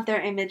don't want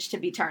their image to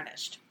be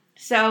tarnished.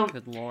 So,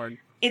 good Lord.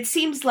 It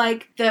seems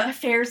like the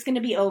affair's going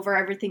to be over.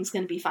 Everything's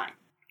going to be fine.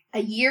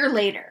 A year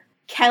later,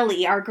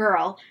 Kelly, our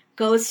girl,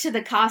 goes to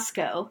the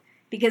Costco,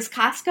 because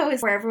Costco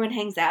is where everyone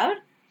hangs out,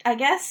 I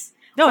guess.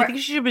 No, I think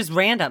she was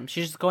random.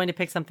 She's just going to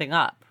pick something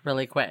up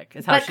really quick,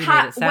 is how she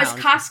made it sound. Was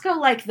Costco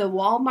like the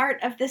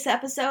Walmart of this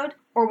episode?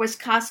 Or was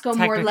Costco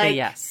more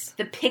like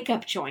the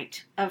pickup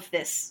joint of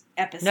this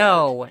episode?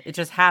 No, it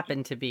just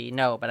happened to be.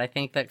 No, but I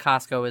think that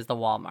Costco is the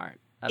Walmart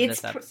of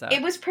this episode.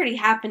 It was pretty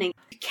happening.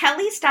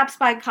 Kelly stops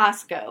by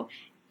Costco,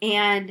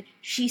 and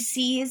she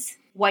sees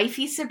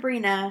wifey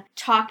Sabrina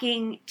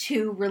talking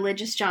to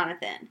Religious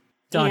Jonathan.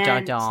 Dun,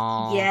 dun,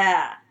 dun.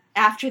 Yeah,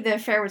 after the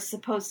affair was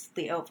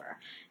supposedly over.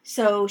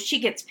 So she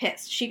gets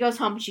pissed. She goes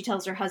home and she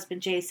tells her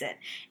husband, Jason.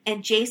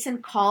 And Jason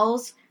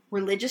calls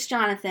Religious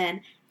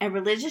Jonathan, and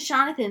Religious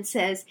Jonathan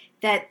says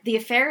that the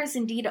affair is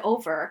indeed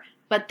over,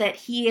 but that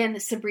he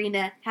and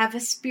Sabrina have a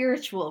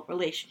spiritual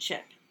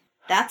relationship.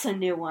 That's a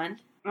new one.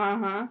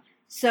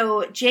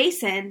 So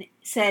Jason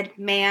said,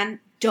 man,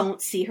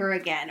 don't see her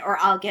again, or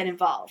I'll get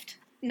involved.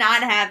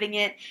 Not having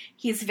it.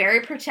 He's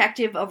very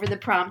protective over the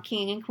prom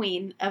king and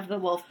queen of the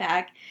wolf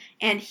pack,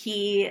 and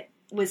he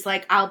was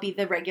like, I'll be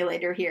the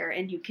regulator here,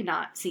 and you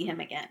cannot see him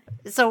again.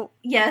 So,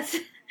 yes.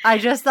 I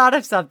just thought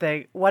of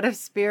something. What if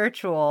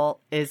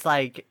spiritual is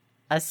like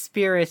a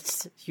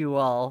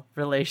spiritual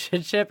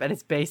relationship and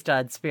it's based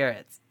on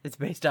spirits? It's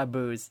based on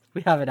booze.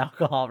 We have an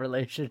alcohol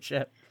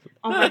relationship.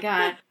 Oh my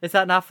God. Is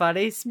that not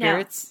funny?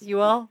 Spirits,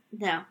 you all?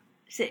 No.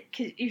 Cause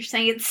you're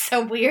saying it's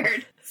so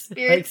weird.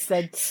 Spirits.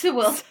 Like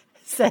sensual.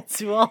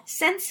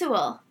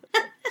 Sensual.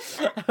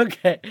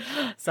 Okay.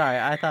 Sorry,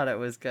 I thought it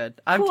was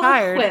good. I'm cool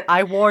tired. Quip.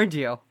 I warned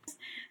you.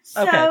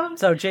 Okay,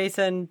 so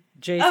Jason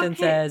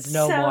says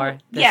no more.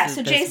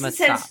 So Jason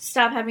says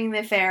stop having the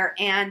affair,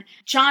 and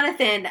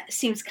Jonathan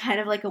seems kind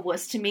of like a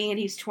wuss to me, and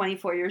he's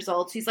 24 years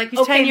old, so he's like,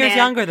 he's 10 years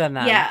younger than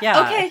them.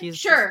 Yeah, okay,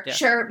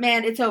 sure,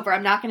 man, it's over.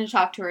 I'm not going to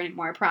talk to her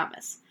anymore, I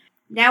promise.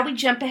 Now we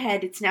jump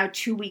ahead. It's now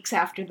 2 weeks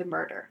after the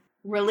murder.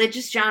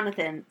 Religious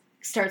Jonathan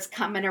starts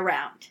coming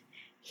around.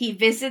 He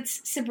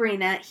visits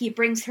Sabrina. He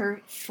brings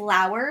her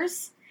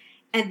flowers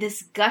and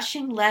this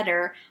gushing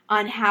letter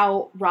on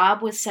how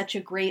Rob was such a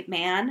great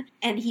man,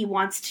 and he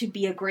wants to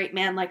be a great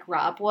man like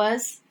Rob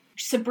was.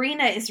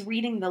 Sabrina is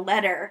reading the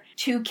letter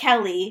to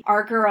Kelly,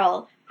 our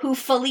girl, who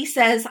fully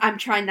says, I'm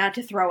trying not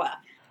to throw up.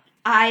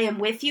 I am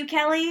with you,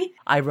 Kelly.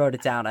 I wrote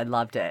it down. I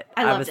loved it.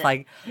 I was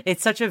like,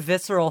 it's such a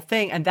visceral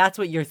thing. And that's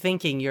what you're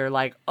thinking. You're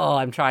like, oh,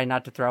 I'm trying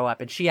not to throw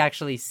up. And she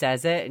actually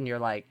says it. And you're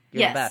like,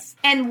 you're the best.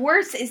 And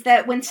worse is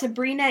that when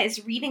Sabrina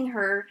is reading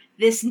her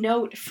this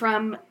note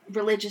from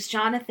Religious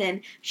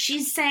Jonathan,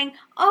 she's saying,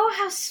 oh,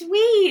 how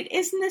sweet.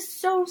 Isn't this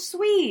so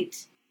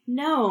sweet?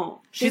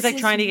 No. She's like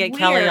trying to get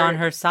Kelly on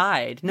her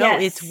side. No,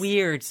 It's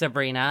weird,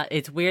 Sabrina.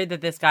 It's weird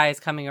that this guy is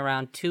coming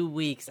around 2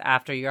 weeks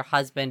after your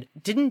husband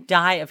didn't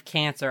die of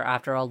cancer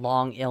after a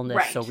long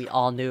illness, so we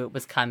all knew it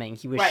was coming.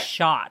 He was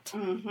shot.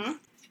 Mm-hmm.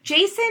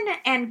 Jason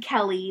and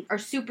Kelly are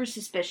super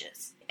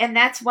suspicious. And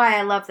that's why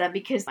I love them,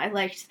 because I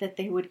liked that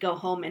they would go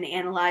home and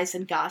analyze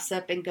and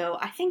gossip and go,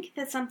 I think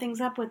that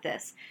something's up with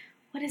this.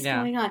 What is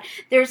going on?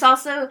 There's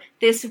also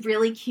this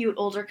really cute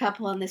older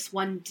couple on this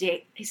one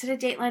date. Is it a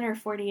Dateline or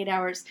 48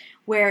 Hours?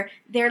 Where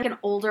they're like an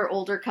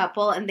older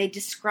couple, and they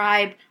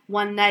describe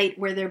one night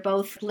where they're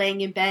both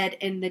laying in bed,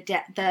 and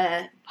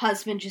the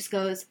husband just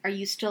goes, are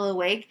you still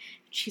awake?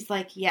 She's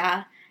like,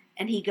 yeah.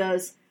 And he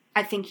goes,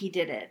 I think he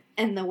did it.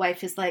 And the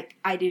wife is like,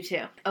 I do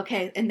too.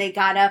 Okay. And they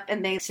got up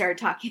and they started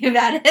talking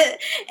about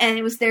it. And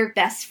it was their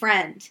best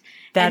friend.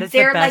 That is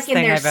the best thing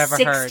I've ever heard.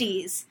 They're like in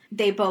their 60s.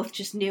 They both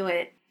just knew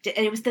it.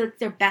 And it was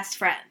their best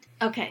friend.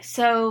 Okay,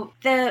 so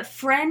the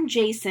friend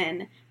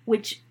Jason,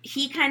 which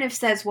he kind of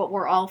says what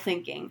we're all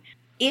thinking.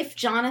 If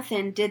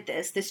Jonathan did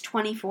this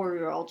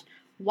 24-year-old,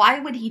 why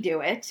would he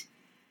do it?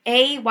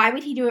 Why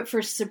would he do it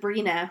for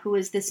Sabrina, who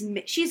is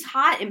she's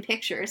hot in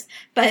pictures,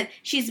 but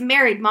she's a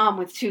married mom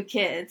with 2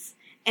 kids.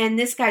 And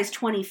this guy's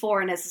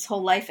 24 and has his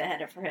whole life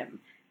ahead of him.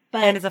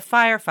 and is a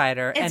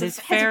firefighter, and is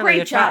fairly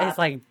attractive. His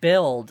like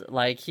build,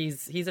 like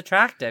he's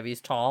attractive.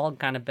 He's tall and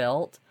kind of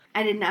built.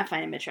 I did not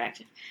find him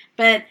attractive,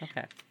 but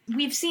okay.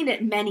 We've seen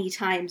it many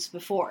times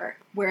before,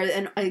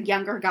 where a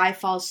younger guy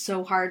falls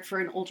so hard for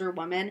an older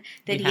woman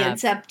that he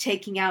ends up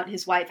taking out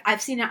his wife.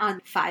 I've seen it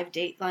on 5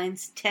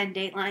 Datelines, 10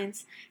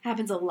 Datelines.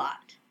 Happens a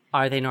lot.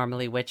 Are they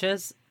normally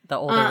witches? The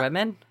older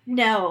women?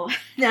 No,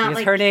 because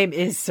like, her name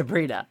is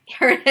Sabrina.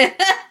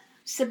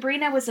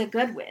 Sabrina was a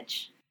good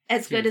witch.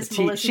 As good as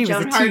Melissa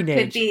Joan Hart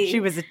could be. She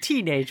was a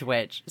teenage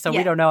witch, so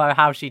we don't know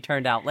how she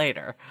turned out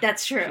later.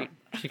 That's true.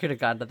 She could have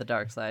gone to the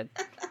dark side.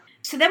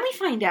 So then we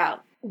find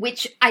out,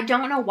 which I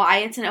don't know why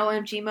it's an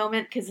OMG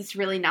moment, because it's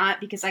really not,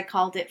 because I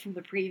called it from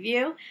the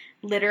preview,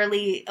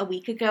 literally a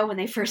week ago when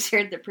they first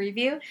aired the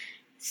preview.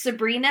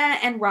 Sabrina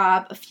and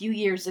Rob, a few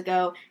years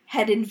ago,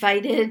 had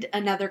invited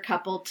another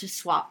couple to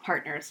swap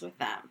partners with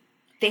them.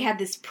 They had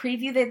this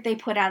preview that they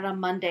put out on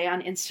Monday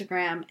on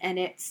Instagram, and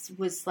it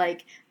was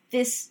like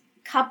this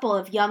couple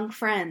of young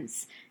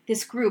friends,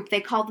 this group,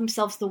 they called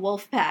themselves the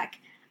Wolf Pack.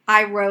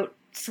 I wrote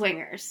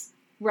swingers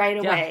right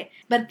away. Yeah.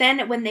 But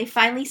then when they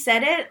finally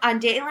said it on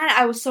Dateline,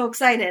 I was so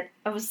excited.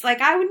 I was like,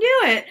 I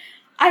knew it.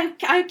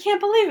 I can't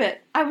believe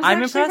it.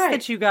 I'm impressed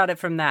that you got it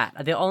from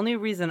that. The only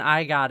reason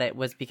I got it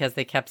was because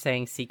they kept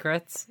saying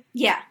secrets.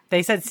 Yeah.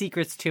 They said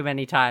secrets too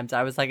many times.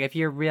 I was like, if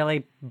you're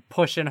really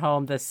pushing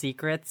home the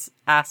secrets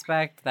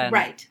aspect, then...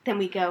 Right. Then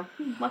we go,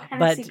 what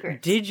kind of secrets?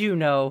 But did you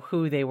know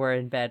who they were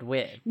in bed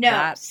with? No.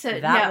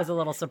 That was a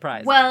little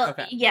surprising. Well,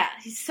 yeah.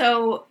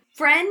 So,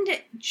 friend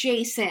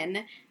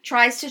Jason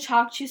tries to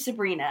talk to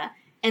Sabrina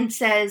and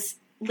says...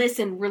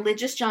 Listen,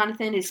 Religious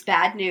Jonathan is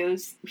bad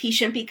news. He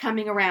shouldn't be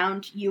coming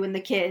around you and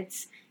the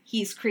kids.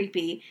 He's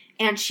creepy.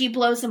 And she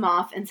blows him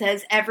off and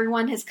says,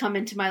 everyone has come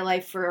into my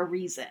life for a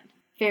reason.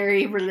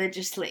 Very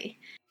religiously.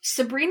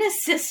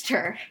 Sabrina's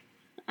sister,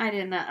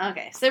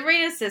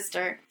 Sabrina's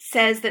sister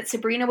says that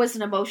Sabrina was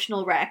an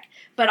emotional wreck,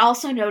 but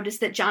also noticed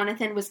that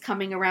Jonathan was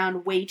coming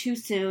around way too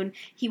soon.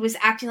 He was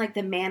acting like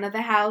the man of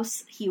the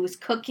house. He was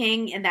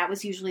cooking, and that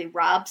was usually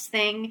Rob's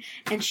thing.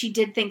 And she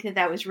did think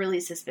that was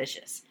really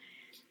suspicious.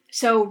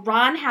 So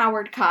Ron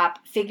Howard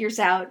cop figures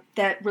out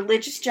that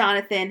Religious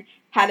Jonathan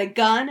had a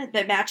gun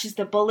that matches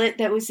the bullet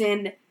that was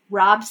in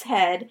Rob's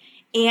head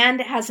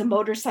and has a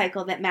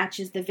motorcycle that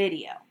matches the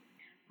video.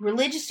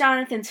 Religious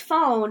Jonathan's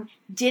phone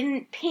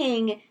didn't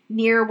ping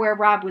near where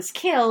Rob was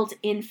killed.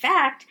 In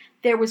fact,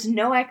 there was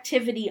no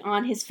activity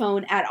on his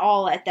phone at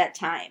all at that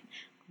time.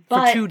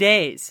 For 2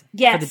 days.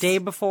 Yes. For the day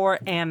before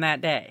and that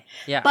day.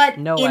 Yeah. But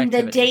no in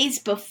activity. the days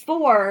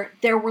before,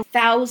 there were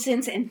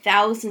thousands and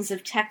thousands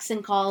of texts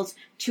and calls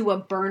to a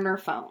burner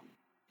phone.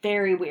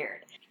 Very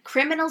weird.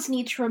 Criminals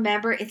need to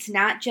remember it's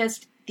not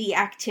just the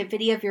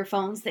activity of your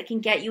phones that can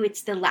get you,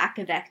 it's the lack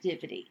of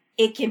activity.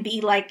 It can be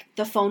like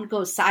the phone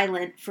goes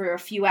silent for a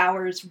few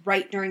hours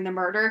right during the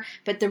murder,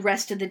 but the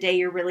rest of the day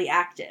you're really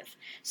active.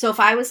 So if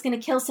I was going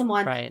to kill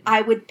someone, right.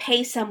 I would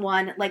pay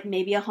someone, like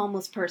maybe a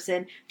homeless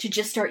person, to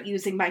just start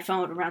using my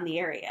phone around the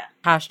area.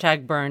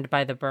 # burned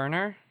by the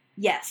burner?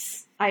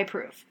 Yes, I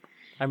approve.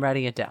 I'm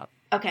writing it down.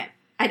 Okay.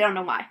 I don't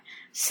know why.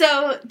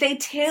 So they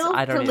tail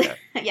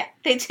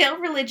they tail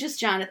Religious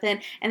Jonathan,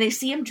 and they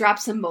see him drop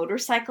some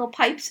motorcycle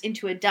pipes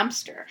into a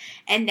dumpster.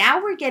 And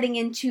now we're getting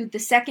into the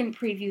second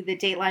preview that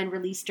Dateline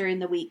released during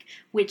the week,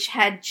 which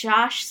had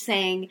Josh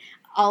saying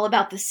all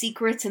about the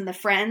secrets and the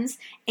friends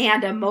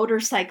and a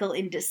motorcycle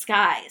in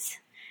disguise.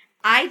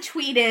 I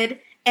tweeted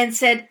and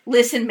said,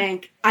 listen,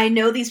 Mank, I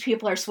know these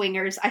people are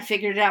swingers. I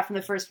figured it out from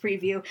the first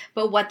preview,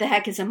 but what the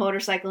heck is a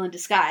motorcycle in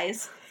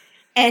disguise?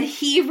 And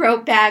he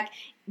wrote back,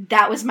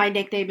 that was my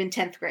nickname in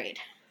 10th grade.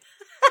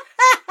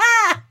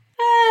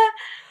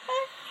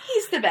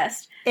 He's the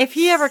best. If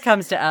he ever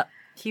comes to...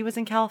 he was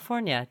in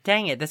California.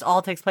 Dang it. This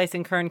all takes place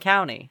in Kern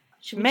County.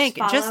 Mank,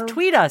 just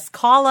tweet us.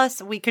 Call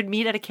us. We could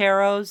meet at a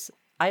Caro's.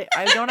 I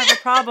don't have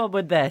a problem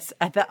with this.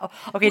 It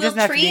doesn't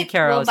have to be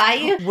Caro's. We'll buy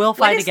you. We'll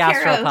find a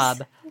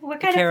gastropub. What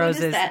kind Caro's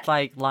of food is that?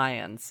 Like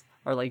Lions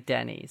or like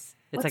Denny's.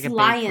 It's What's like a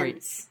Lions?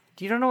 bakery.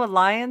 Do you don't know what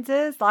Lions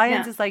is?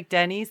 Lions is like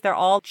Denny's. They're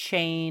all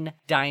chain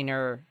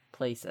diner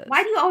places.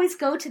 Why do you always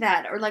go to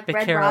that? Or like the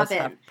Red Caro's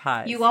Robin?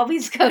 pies. You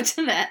always go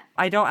to that.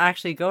 I don't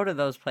actually go to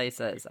those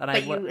places, and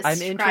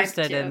I'm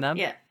interested in them.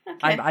 Yeah.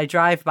 Okay. I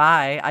drove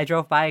by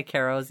a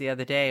Caro's the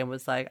other day and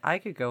was like, I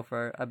could go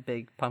for a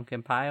big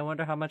pumpkin pie. I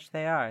wonder how much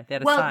they are. They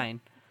had a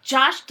sign.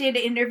 Josh did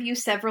interview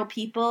several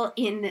people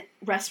in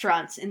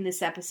restaurants in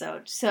this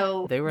episode.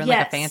 So they were in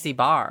like a fancy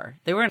bar.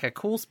 They were in like a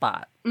cool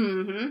spot.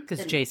 Mm-hmm.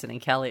 Because Jason and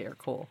Kelly are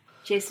cool.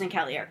 Jason and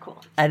Kelly are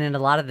cool. And in a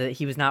lot of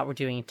he was not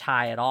doing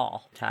Thai at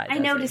all. I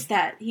noticed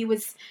that. He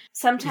was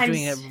sometimes...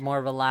 He was doing it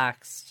more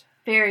relaxed.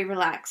 Very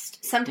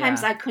relaxed.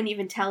 Sometimes I couldn't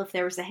even tell if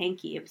there was a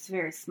hanky. It was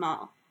very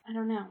small. I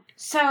don't know.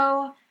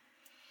 So,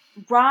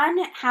 Ron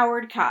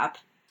Howard Cop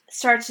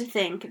starts to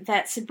think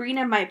that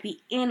Sabrina might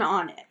be in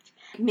on it.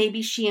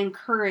 Maybe she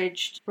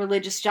encouraged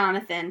Religious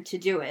Jonathan to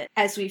do it,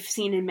 as we've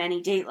seen in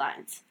many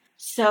Datelines.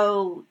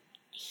 So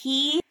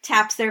he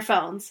taps their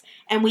phones,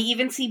 and we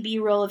even see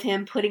B-roll of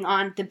him putting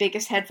on the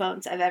biggest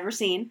headphones I've ever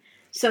seen.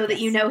 so that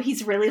you know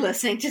he's really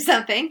listening to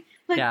something.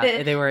 Like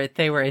yeah,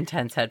 they were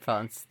intense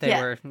headphones. They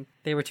were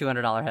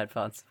 $200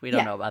 headphones. We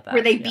don't know about that.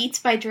 Were they Beats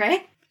by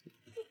Dre?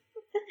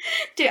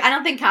 Dude, I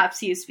don't think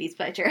cops use Beats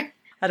by Dre.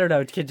 I don't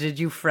know. Did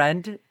you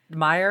friend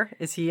Meyer?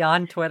 Is he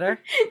on Twitter?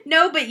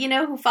 No, but you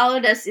know who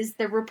followed us is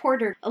the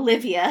reporter,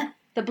 Olivia,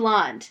 the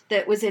blonde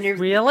that was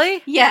interviewed.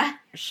 Really? Yeah.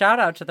 Shout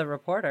out to the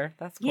reporter.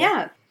 That's cool.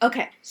 Yeah.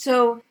 Okay.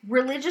 So,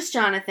 Religious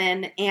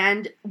Jonathan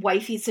and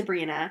wifey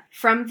Sabrina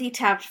from the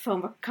tapped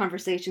phone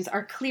conversations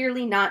are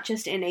clearly not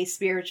just in a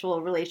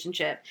spiritual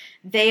relationship.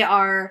 They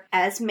are,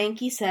 as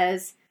Mankey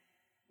says,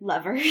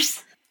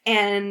 lovers.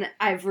 And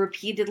I've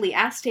repeatedly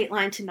asked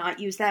Dateline to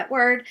not use that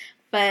word,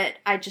 but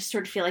I just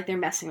sort of feel like they're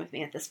messing with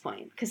me at this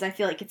point, because I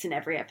feel like it's in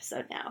every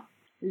episode now.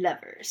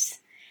 Lovers.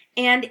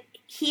 And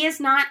he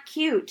is not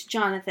cute,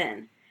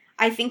 Jonathan.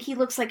 I think he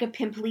looks like a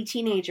pimply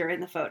teenager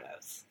in the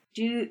photos.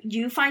 Do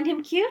you find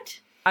him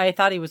cute? I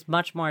thought he was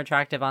much more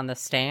attractive on the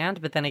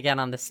stand, but then again,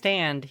 on the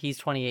stand, he's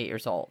 28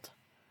 years old.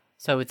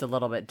 So it's a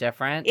little bit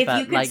different. If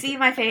you could see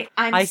my face,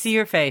 I see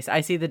your face.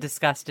 I see the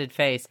disgusted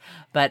face.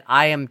 But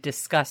I am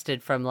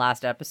disgusted from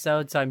last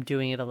episode, so I'm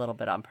doing it a little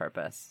bit on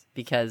purpose.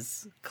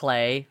 Because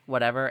Andrew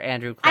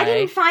Clay. I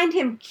didn't find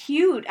him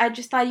cute. I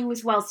just thought he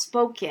was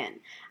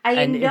well-spoken. I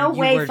in no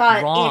way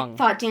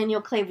thought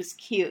Daniel Clay was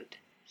cute.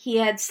 He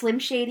had slim,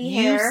 shady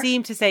hair. You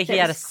seem to say he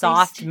had a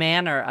soft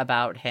manner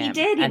about him. He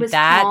did. He was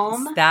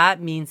calm.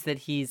 That means that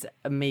he's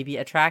maybe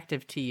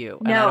attractive to you.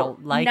 No, and I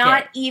don't like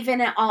not it. even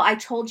at all. I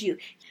told you.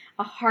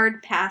 A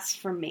hard pass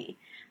from me.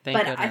 Thank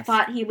goodness. I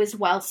thought he was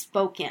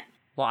well-spoken.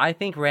 Well, I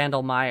think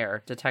Randall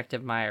Meyer,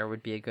 Detective Meyer,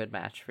 would be a good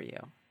match for you.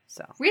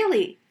 So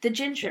Really? The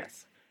ginger?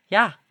 Yes.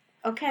 Yeah.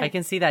 Okay. I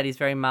can see that. He's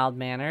very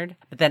mild-mannered.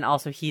 But then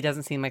also he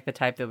doesn't seem like the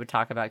type that would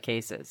talk about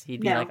cases.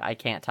 He'd be like, I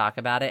can't talk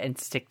about it, and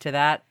stick to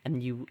that,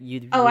 and you'd be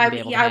able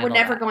to I would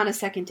never that. go on a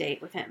second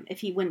date with him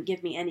if he wouldn't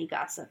give me any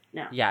gossip.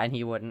 No. Yeah, and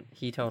he wouldn't.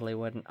 He totally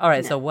wouldn't. All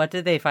right, so what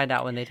did they find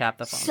out when they tapped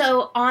the phone?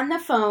 So on the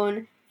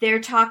phone,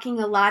 they're talking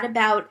a lot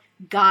about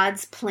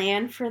God's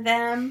plan for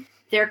them.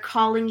 They're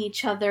calling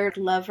each other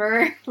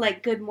lover,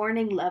 like good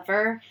morning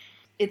lover.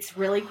 It's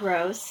really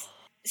gross.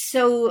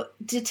 So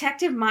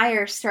Detective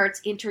Meyer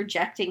starts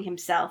interjecting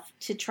himself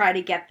to try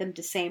to get them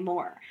to say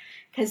more.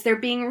 Because they're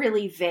being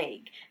really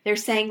vague. They're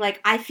saying,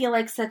 like, I feel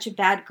like such a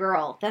bad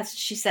girl. That's what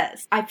she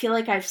says. I feel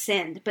like I've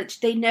sinned. But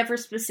they never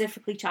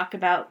specifically talk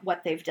about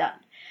what they've done.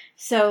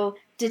 So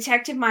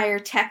Detective Meyer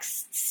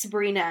texts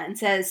Sabrina and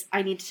says,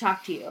 I need to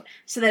talk to you.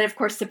 So then, of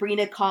course,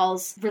 Sabrina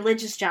calls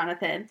Religious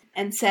Jonathan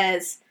and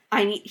says,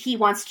 he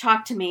wants to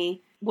talk to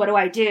me. What do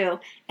I do?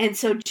 And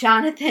so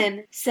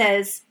Jonathan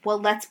says, well,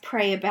 let's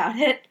pray about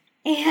it.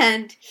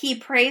 And he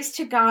prays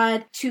to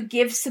God to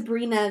give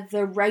Sabrina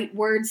the right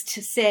words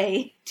to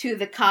say to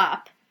the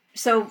cop.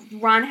 So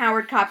Ron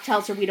Howard cop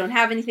tells her we don't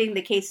have anything,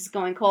 the case is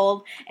going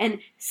cold, and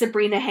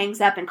Sabrina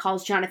hangs up and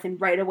calls Jonathan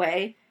right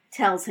away,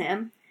 tells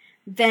him.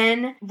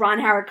 Then Ron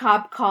Howard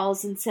cop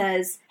calls and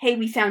says, hey,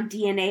 we found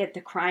DNA at the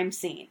crime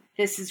scene.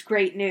 This is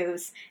great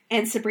news.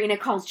 And Sabrina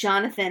calls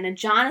Jonathan, and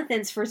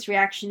Jonathan's first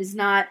reaction is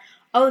not,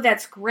 oh,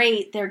 that's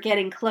great, they're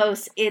getting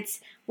close. It's,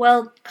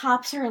 well,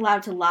 cops are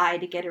allowed to lie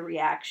to get a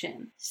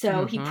reaction.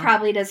 So he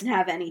probably doesn't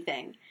have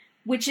anything,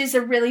 which is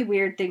a really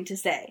weird thing to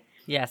say.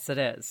 Yes, it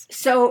is.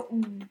 So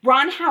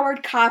Ron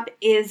Howard cop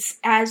is,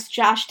 as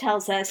Josh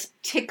tells us,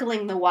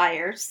 tickling the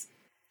wires.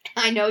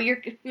 I know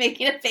you're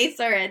making a face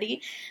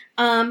already.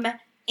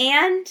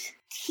 And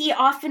he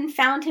often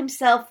found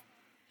himself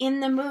in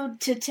the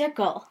mood to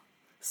tickle.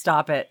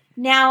 Stop it.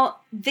 Now,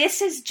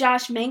 this is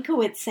Josh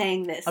Mankiewicz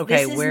saying this.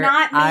 Okay, this is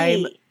not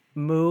me.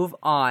 Move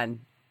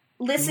on.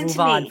 Listen Move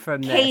to on me,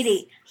 from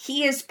Katie. This.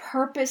 He is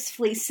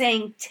purposefully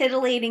saying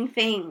titillating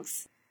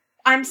things.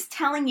 I'm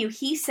telling you,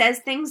 he says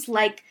things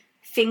like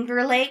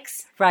Finger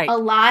Lakes right, a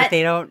lot. But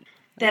they don't.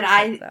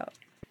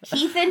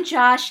 Heath and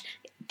Josh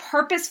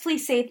purposefully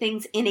say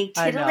things in a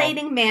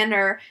titillating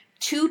manner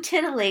to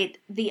titillate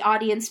the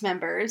audience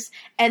members,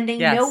 and they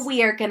know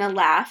we are going to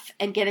laugh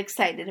and get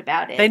excited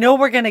about it. They know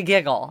we're going to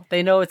giggle.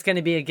 They know it's going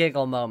to be a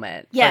giggle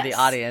moment for the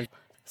audience.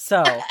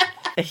 So,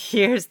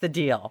 here's the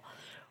deal.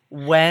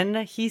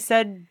 When he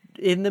said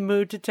in the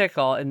mood to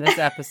tickle in this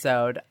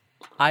episode,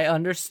 I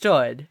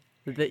understood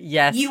that,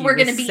 yes, you were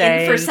going to be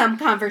in for some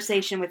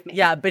conversation with me.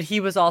 Yeah, but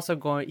he was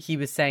also he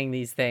was saying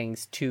these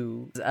things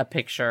to a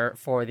picture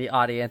for the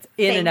audience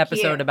in an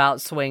episode about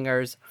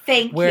swingers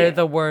where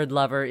the word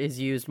lover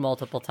is used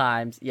multiple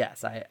times.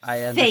 Yes,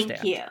 I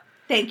understand.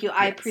 Thank you.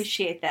 I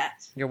appreciate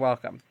that. You're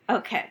welcome.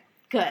 Okay,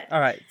 good. All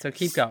right, so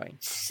keep going.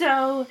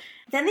 So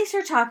then they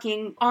start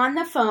talking on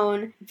the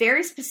phone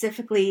very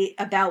specifically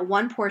about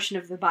one portion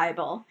of the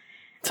Bible,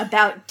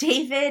 about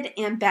David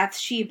and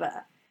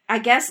Bathsheba. I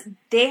guess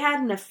they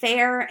had an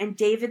affair, and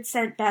David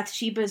sent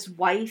Bathsheba's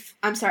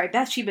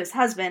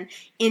husband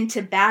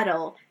into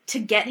battle to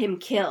get him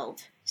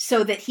killed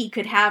so that he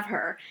could have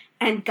her.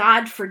 And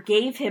God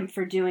forgave him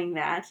for doing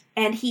that,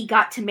 and he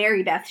got to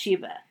marry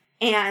Bathsheba.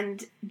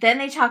 And then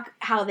they talk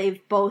how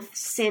they've both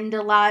sinned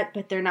a lot,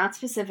 but they're not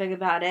specific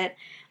about it.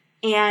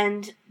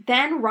 And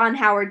then Ron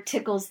Howard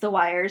tickles the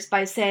wires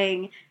by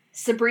saying,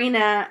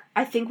 Sabrina,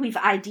 I think we've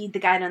ID'd the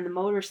guy on the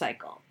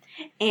motorcycle.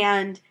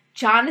 And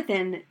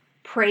Jonathan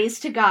prays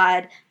to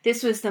God.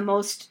 This was the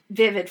most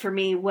vivid for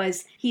me,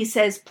 was he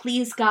says,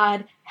 please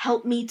God,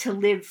 help me to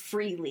live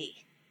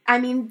freely. I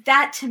mean,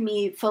 that to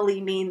me fully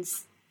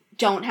means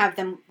don't have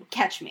them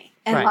catch me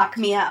and lock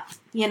me up,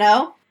 you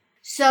know?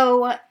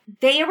 So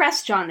they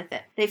arrest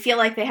Jonathan. They feel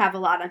like they have a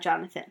lot on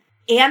Jonathan.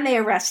 And they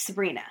arrest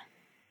Sabrina.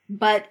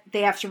 But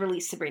they have to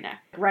release Sabrina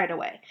right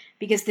away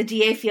because the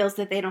DA feels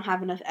that they don't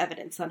have enough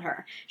evidence on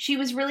her. She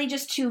was really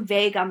just too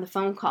vague on the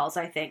phone calls,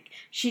 I think.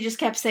 She just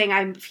kept saying,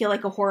 I feel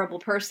like a horrible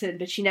person,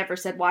 but she never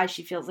said why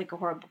she feels like a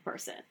horrible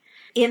person.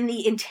 In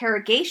the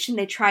interrogation,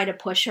 they try to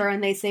push her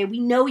and they say, we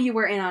know you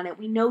were in on it.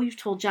 We know you've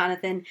told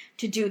Jonathan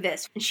to do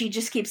this. And she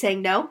just keeps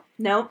saying, no,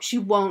 she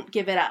won't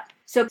give it up.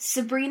 So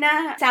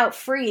Sabrina's out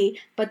free,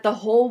 but the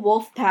whole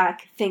wolf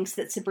pack thinks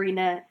that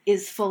Sabrina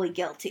is fully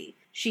guilty.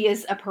 She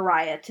is a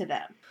pariah to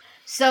them.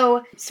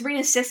 So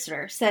Sabrina's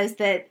sister says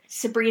that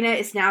Sabrina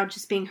is now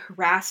just being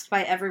harassed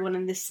by everyone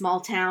in this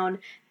small town.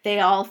 They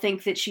all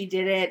think that she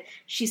did it.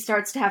 She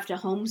starts to have to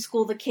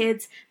homeschool the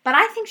kids. But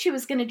I think she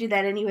was going to do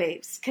that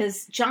anyways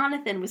because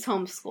Jonathan was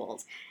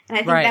homeschooled. And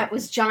I think that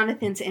was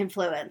Jonathan's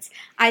influence.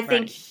 I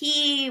think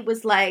he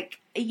was like,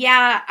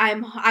 yeah,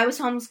 I was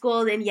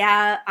homeschooled and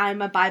yeah,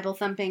 I'm a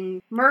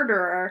Bible-thumping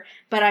murderer,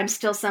 but I'm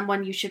still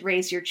someone you should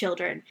raise your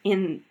children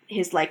in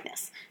his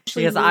likeness.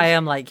 Because I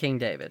am like King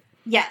David.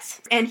 Yes,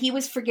 and he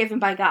was forgiven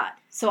by God,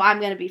 so I'm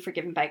going to be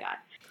forgiven by God.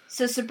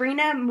 So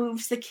Sabrina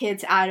moves the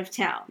kids out of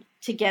town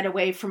to get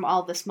away from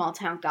all the small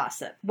town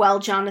gossip while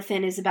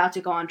Jonathan is about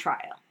to go on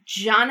trial.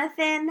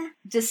 Jonathan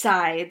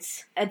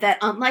decides that,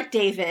 unlike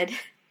David,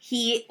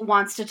 he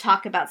wants to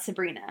talk about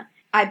Sabrina.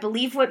 I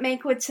believe what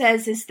Mank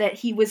says is that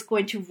he was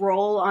going to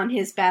roll on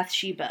his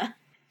Bathsheba.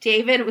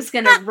 David was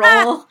going to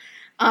roll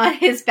on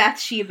his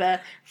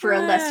Bathsheba for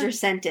a lesser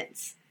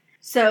sentence.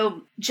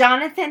 So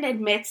Jonathan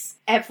admits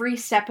every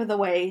step of the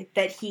way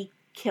that he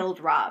killed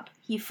Rob.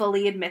 He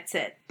fully admits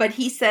it. But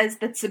he says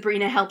that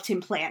Sabrina helped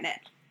him plan it.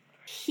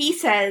 He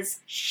says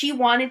she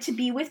wanted to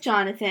be with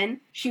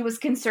Jonathan. She was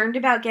concerned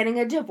about getting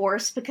a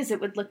divorce because it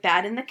would look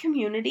bad in the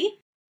community.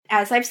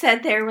 As I've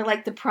said, they were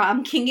like the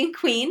prom king and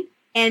queen.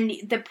 And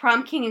the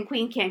prom king and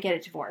queen can't get a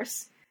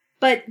divorce.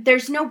 But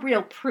there's no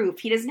real proof.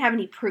 He doesn't have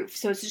any proof.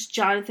 So it's just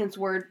Jonathan's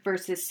word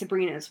versus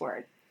Sabrina's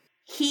word.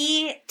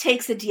 He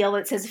takes a deal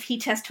that says if he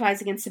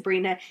testifies against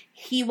Sabrina,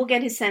 he will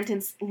get his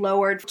sentence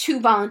lowered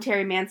to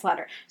voluntary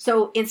manslaughter.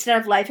 So instead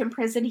of life in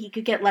prison, he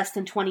could get less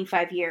than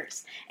 25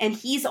 years. And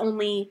he's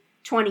only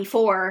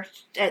 24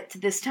 at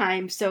this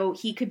time, so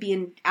he could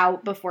be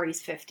out before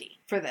he's 50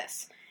 for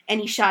this. And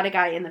he shot a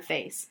guy in the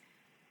face.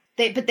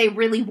 But they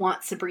really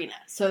want Sabrina,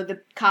 so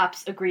the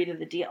cops agree to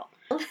the deal.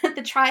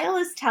 The trial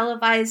is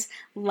televised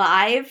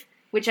live,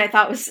 which I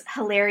thought was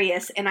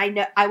hilarious, and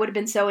I would have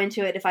been so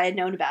into it if I had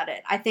known about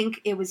it. I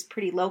think it was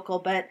pretty local,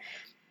 but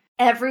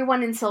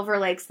everyone in Silver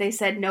Lakes, they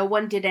said no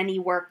one did any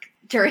work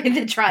during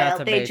the trial.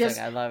 That's amazing. They just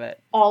I love it.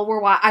 all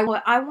were I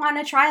want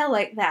a trial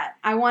like that.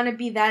 I want to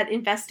be that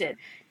invested.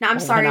 Now, I'm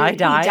sorry when I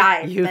die, he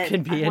died. you but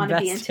can be I want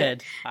invested.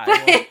 To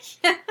I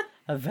will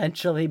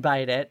eventually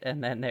bite it,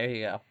 and then there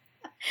you go.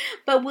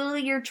 But will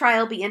your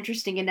trial be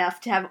interesting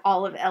enough to have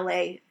all of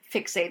LA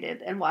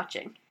fixated and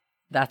watching?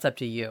 That's up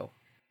to you.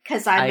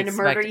 Because I'm going to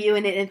murder you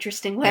in an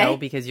interesting way? No,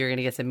 because you're going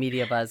to get some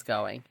media buzz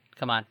going.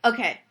 Come on.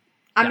 Okay.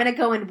 I'm going to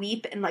go and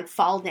weep and like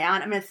fall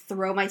down. I'm going to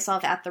throw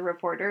myself at the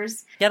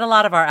reporters. Get a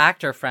lot of our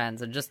actor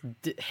friends and just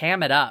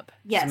ham it up.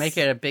 Yes. Just make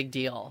it a big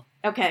deal.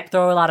 Okay.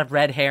 Throw a lot of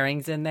red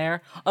herrings in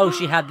there. Oh,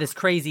 she had this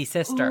crazy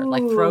sister.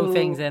 Like throw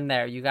things in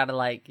there. You got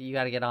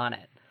to get on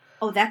it.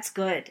 Oh, that's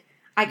good.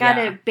 I got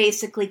to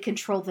basically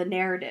control the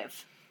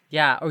narrative.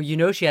 Yeah, or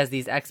she has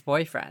these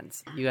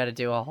ex-boyfriends. You got to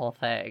do a whole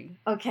thing.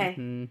 Okay.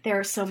 Mm-hmm. There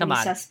are so many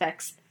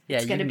suspects. Yeah,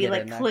 it's going to be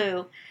like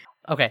Clue.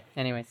 Okay,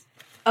 anyways.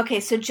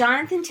 Okay, so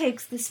Jonathan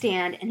takes the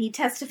stand and he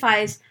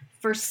testifies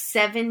for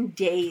 7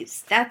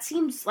 days. That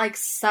seems like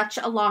such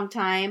a long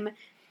time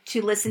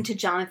to listen to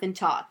Jonathan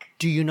talk.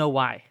 Do you know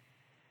why?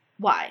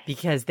 Why?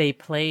 Because they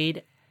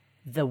played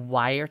the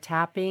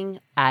wiretapping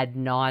ad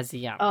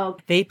nauseum. Oh.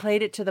 They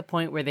played it to the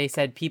point where they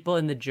said people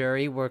in the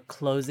jury were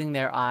closing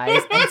their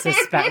eyes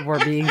and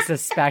were being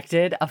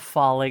suspected of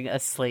falling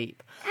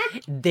asleep.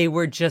 They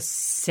were just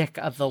sick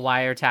of the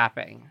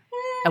wiretapping.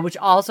 Which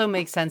also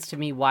makes sense to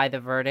me why the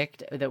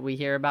verdict that we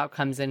hear about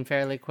comes in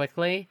fairly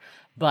quickly.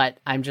 But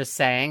I'm just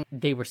saying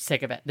they were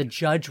sick of it. The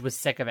judge was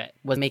sick of it,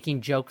 was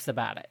making jokes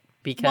about it.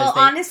 Because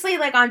honestly,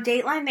 like on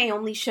Dateline, they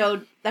only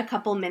showed a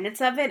couple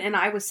minutes of it and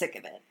I was sick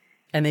of it.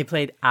 And they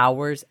played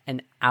hours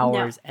and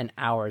hours and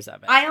hours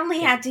of it. I only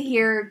had to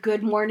hear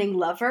Good Morning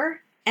Lover,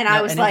 and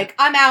I was like,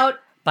 I'm out.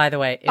 By the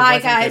way, it Bye,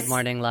 wasn't guys. Good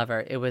Morning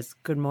Lover. It was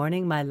Good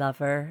Morning, My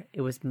Lover. It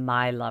was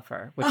My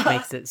Lover, which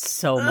makes it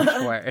so much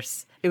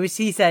worse.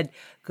 He said,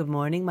 Good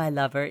morning, my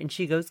lover. And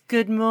she goes,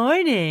 Good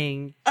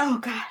morning. Oh,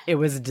 God. It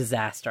was a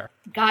disaster.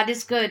 God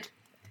is good.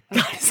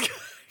 God is good.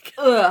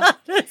 Ugh.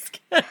 God is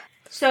good.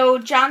 So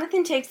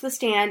Jonathan takes the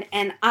stand,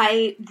 and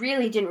I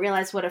really didn't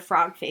realize what a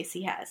frog face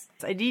he has.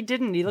 He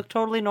didn't. He looked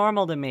totally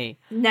normal to me.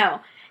 No,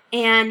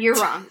 and you're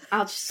wrong.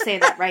 I'll just say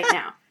that right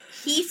now.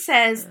 He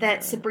says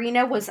that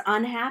Sabrina was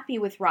unhappy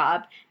with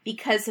Rob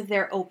because of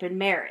their open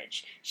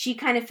marriage. She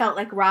kind of felt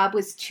like Rob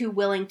was too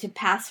willing to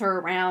pass her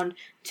around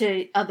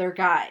to other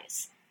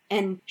guys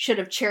and should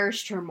have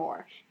cherished her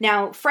more.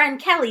 Now, friend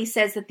Kelly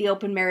says that the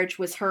open marriage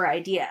was her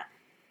idea.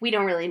 We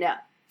don't really know.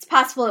 It's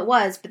possible it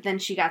was, but then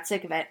she got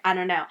sick of it. I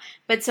don't know.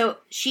 But so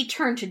she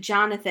turned to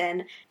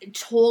Jonathan,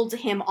 told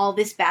him all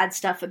this bad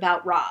stuff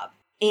about Rob.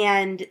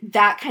 And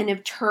that kind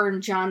of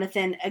turned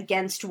Jonathan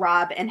against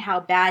Rob and how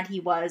bad he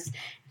was.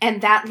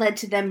 And that led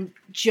to them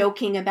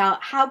joking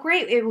about how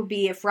great it would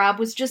be if Rob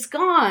was just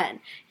gone.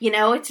 You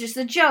know, it's just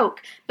a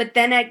joke. But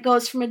then it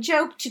goes from a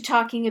joke to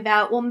talking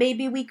about, well,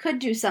 maybe we could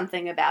do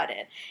something about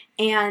it.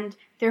 And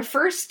their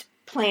first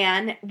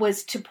plan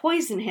was to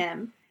poison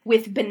him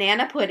with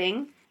banana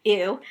pudding.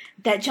 Ew.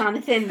 That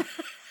Jonathan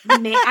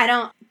made.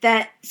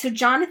 So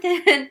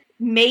Jonathan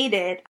made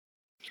it.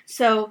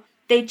 So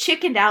they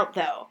chickened out,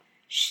 though.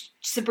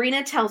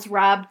 Sabrina tells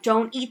Rob,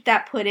 don't eat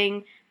that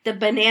pudding. The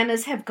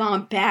bananas have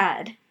gone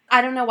bad.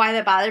 I don't know why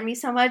that bothered me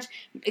so much,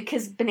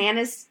 because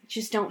bananas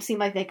just don't seem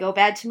like they go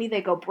bad to me.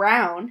 They go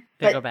brown.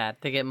 They go bad.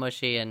 They get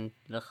mushy and...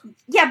 Ugh.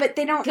 Yeah, but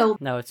they don't go...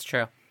 No, it's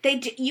true.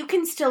 You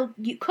can still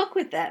cook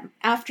with them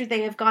after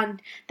they have gone.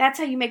 That's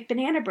how you make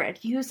banana bread.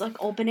 You use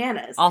like old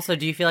bananas. Also,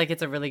 do you feel like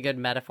it's a really good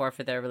metaphor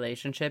for their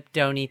relationship?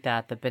 Don't eat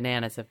that. The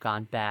bananas have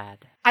gone bad.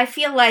 I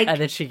feel like... And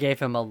then she gave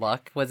him a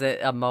look. Was it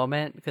a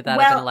moment? Could that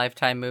have been a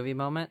Lifetime movie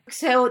moment?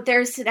 So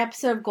there's an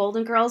episode of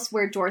Golden Girls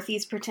where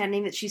Dorothy's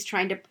pretending that she's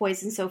trying to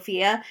poison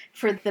Sophia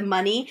for the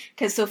money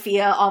because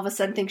Sophia all of a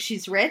sudden thinks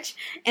she's rich.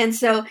 And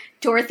so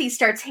Dorothy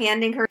starts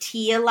handing her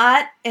tea a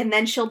lot, and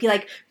then she'll be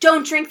like,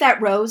 don't drink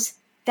that, Rose.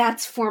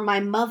 That's for my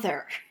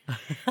mother.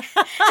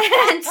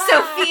 And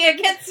Sophia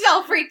gets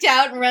all freaked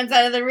out and runs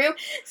out of the room.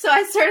 So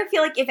I sort of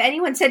feel like if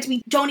anyone said to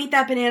me, don't eat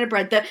that banana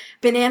bread, the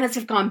bananas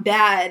have gone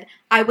bad,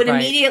 I would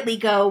immediately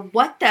go,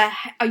 what the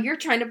heck? Oh, you're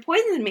trying to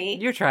poison me.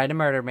 You're trying to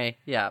murder me.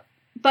 Yeah.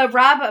 But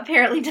Rob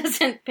apparently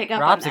doesn't pick up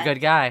Rob's on that. a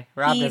good guy.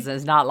 Rob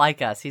is not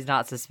like us. He's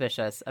not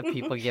suspicious of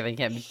people giving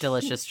him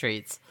delicious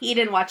treats. He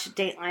didn't watch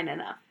Dateline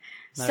enough.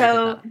 No,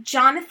 so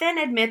Jonathan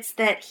admits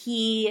that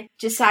he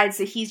decides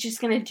that he's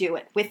just going to do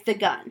it with the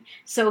gun.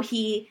 So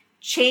he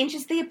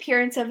changes the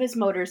appearance of his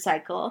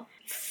motorcycle,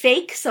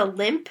 fakes a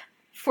limp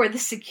for the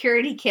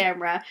security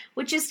camera,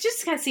 which is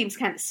just kind of seems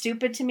kind of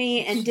stupid to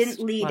me and didn't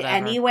lead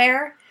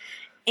anywhere.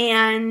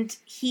 And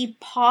he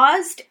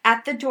paused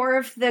at the door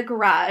of the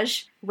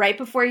garage right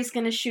before he's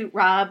going to shoot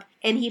Rob,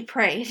 and he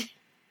prayed.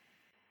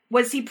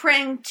 Was he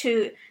praying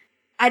to...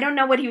 I don't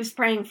know what he was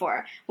praying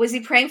for. Was he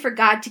praying for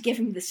God to give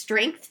him the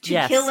strength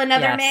to kill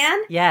another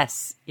man?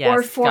 Yes.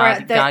 Or for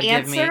the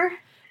answer?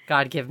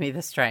 God give me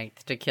the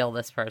strength to kill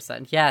this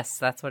person. Yes,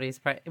 that's what he's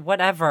praying.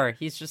 Whatever.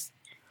 He's just...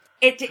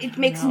 It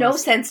makes no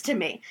sense to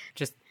me.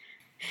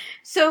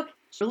 So,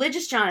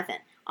 Religious Jonathan,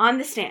 on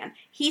the stand,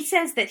 he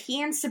says that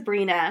he and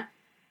Sabrina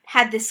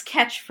had this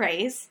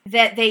catchphrase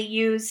that they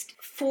used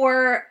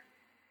for...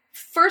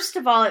 First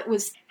of all, it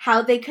was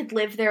how they could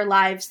live their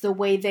lives the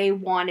way they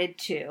wanted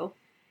to.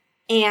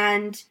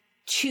 And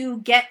to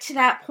get to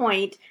that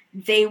point,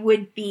 they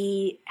would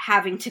be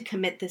having to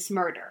commit this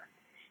murder.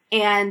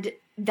 And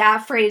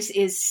that phrase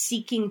is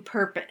seeking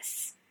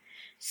purpose.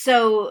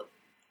 So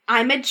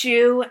I'm a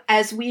Jew,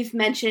 as we've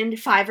mentioned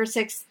 5 or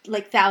 6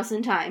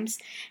 thousand times.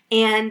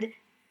 And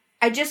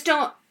I just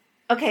don't...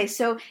 Okay,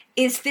 so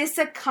is this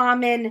a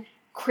common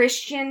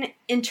Christian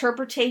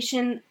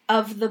interpretation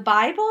of the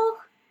Bible?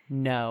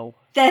 No.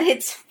 That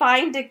it's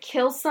fine to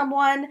kill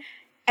someone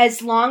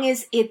as long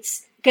as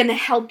it's going to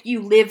help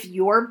you live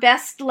your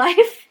best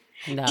life?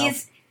 No.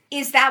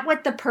 Is that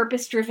what the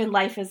purpose-driven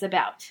life is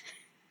about?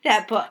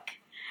 That book.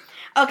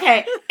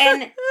 Okay,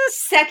 and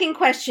second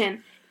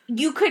question.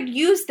 You could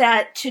use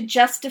that to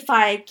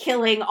justify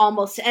killing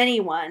almost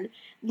anyone.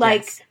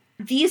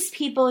 These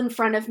people in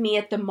front of me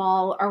at the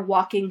mall are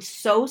walking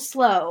so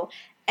slow,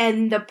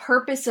 and the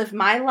purpose of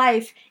my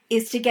life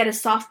is to get a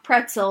soft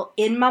pretzel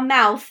in my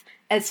mouth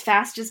as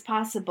fast as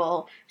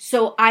possible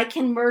so I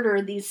can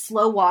murder these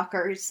slow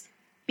walkers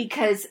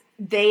because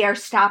they are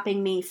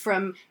stopping me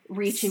from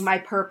reaching my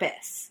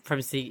purpose.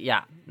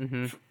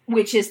 Mm-hmm.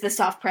 Which is the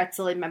soft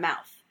pretzel in my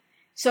mouth.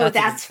 So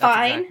that's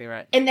fine. That's exactly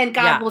right. And then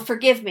God will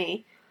forgive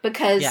me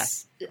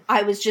because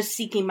I was just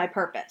seeking my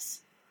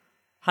purpose.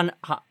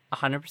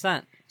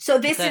 100%. So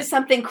this is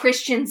something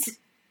Christians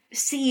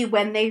see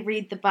when they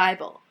read the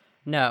Bible.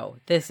 No,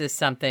 this is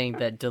something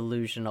that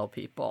delusional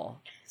people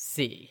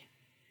see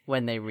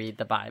when they read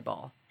the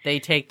Bible. They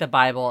take the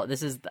Bible.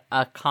 This is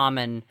a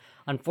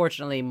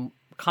unfortunately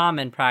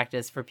common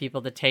practice for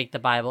people to take the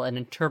Bible and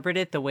interpret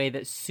it the way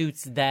that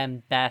suits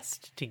them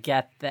best to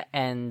get the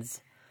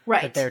ends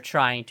that they're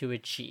trying to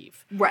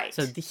achieve. Right.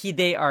 So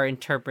they are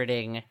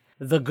interpreting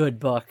the good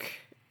book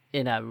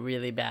in a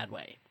really bad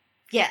way.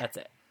 Yeah. That's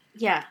it.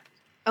 Yeah.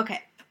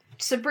 Okay.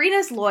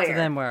 Sabrina's lawyer. So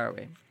then where are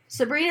we?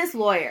 Sabrina's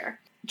lawyer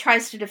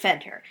tries to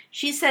defend her.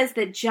 She says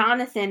that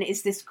Jonathan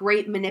is this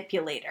great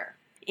manipulator,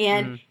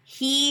 and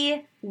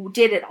he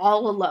did it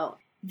all alone.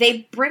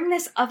 They bring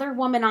this other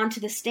woman onto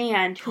the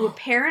stand who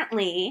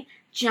apparently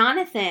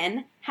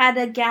Jonathan had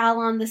a gal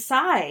on the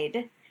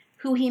side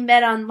who he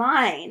met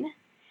online.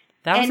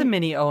 That was a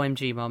mini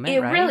OMG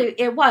moment, right?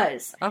 It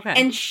was. Okay.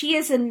 And she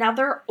is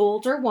another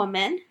older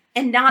woman,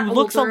 and not who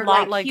looks older, a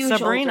lot like huge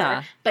Sabrina.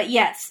 Older, but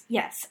yes,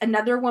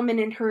 another woman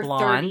in her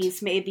Blonde.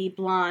 30s, maybe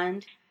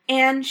blonde.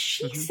 And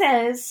she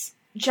says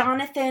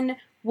Jonathan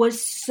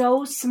was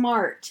so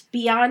smart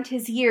beyond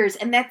his years,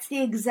 and that's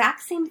the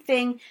exact same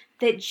thing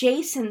that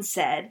Jason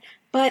said,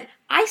 but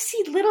I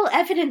see little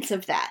evidence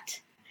of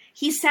that.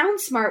 He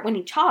sounds smart when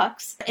he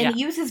talks, and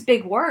he uses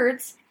big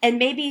words, and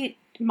maybe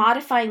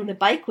modifying the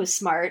bike was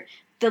smart.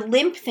 The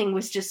limp thing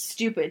was just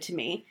stupid to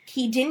me.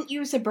 He didn't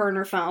use a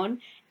burner phone,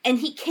 and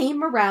he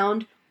came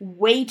around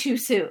way too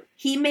soon.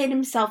 He made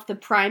himself the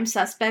prime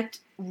suspect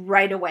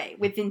right away,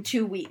 within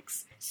 2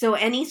 weeks. So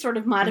any sort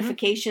of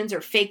modifications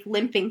or fake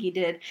limping he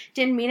did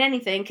didn't mean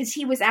anything, because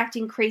he was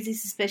acting crazy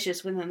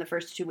suspicious within the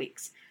first 2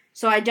 weeks.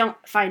 So I don't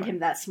find him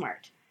that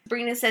smart.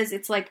 Sabrina says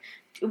it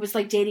was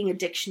like dating a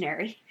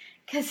dictionary,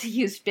 because he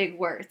used big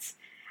words.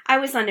 I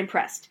was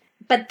unimpressed.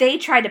 But they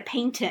try to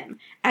paint him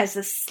as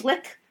a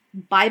slick,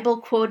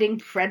 Bible-quoting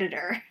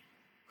predator.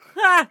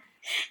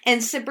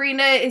 And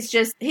Sabrina is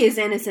just his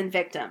innocent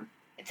victim.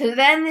 So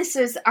then this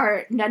is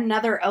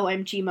another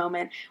OMG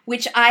moment,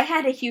 which I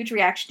had a huge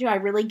reaction to. I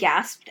really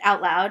gasped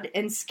out loud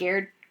and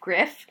scared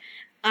Griff.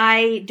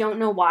 I don't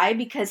know why,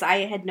 because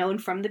I had known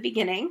from the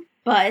beginning,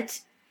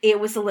 but it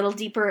was a little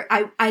deeper.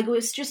 I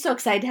was just so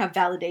excited to have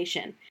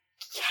validation.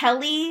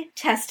 Kelly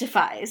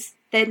testifies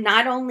that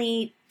not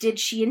only did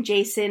she and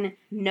Jason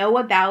know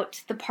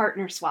about the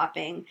partner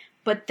swapping,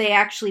 but they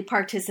actually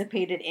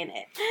participated in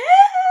it.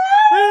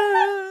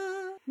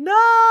 No!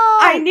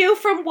 I knew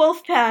from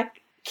Wolfpack.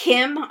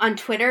 Kim on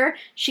Twitter,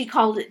 she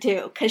called it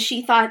too, because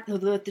she thought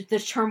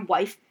the term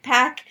wife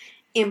pack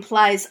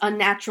implies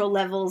unnatural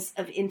levels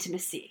of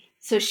intimacy.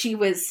 So she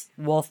was...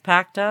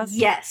 Wolfpack does?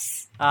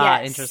 Yes.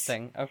 Yes.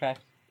 Interesting. Okay.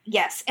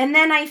 Yes. And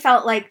then I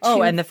felt like...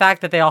 and the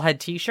fact that they all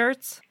had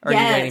t-shirts? Or are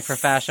you waiting for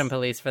Fashion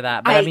Police for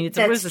that? But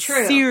it was a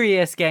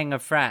serious gang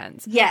of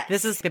friends. Yes.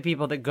 This is the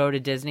people that go to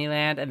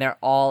Disneyland and they're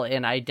all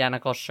in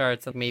identical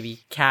shirts with maybe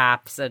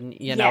caps and,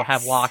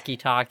 have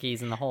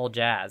walkie-talkies and the whole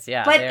jazz.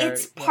 Yeah. But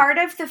it's part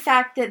of the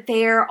fact that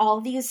they're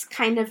all these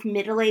kind of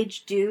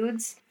middle-aged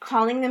dudes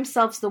calling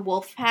themselves the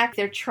Wolfpack.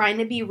 They're trying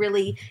to be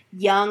really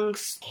young,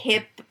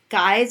 hip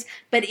guys.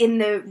 But in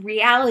the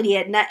reality,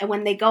 at night,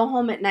 when they go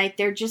home at night,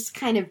 they're just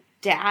kind of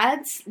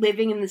dads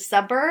living in the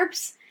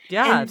suburbs.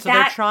 Yeah, so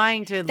they're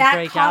trying to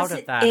break out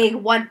of that.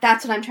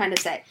 That's what I'm trying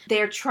to say.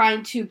 They're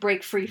trying to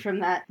break free from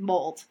that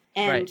mold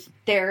and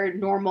their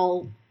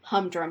normal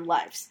humdrum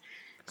lives.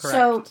 Correct.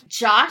 So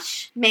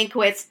Josh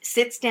Mankiewicz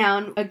sits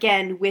down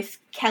again with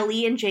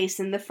Kelly and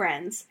Jason, the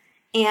friends,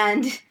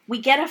 and we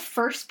get a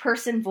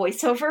first-person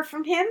voiceover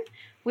from him,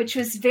 which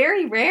was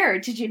very rare.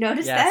 Did you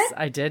notice that? Yes,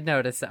 I did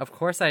notice it. Of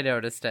course I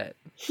noticed it.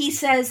 He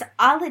says,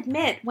 I'll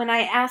admit, when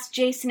I asked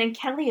Jason and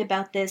Kelly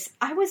about this,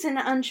 I was in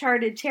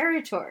uncharted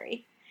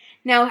territory.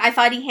 Now, I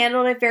thought he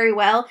handled it very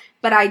well,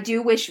 but I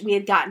do wish we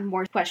had gotten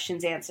more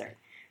questions answered,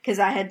 because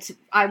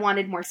I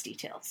wanted more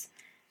details.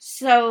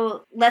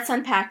 So, let's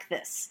unpack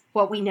this,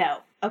 what we know,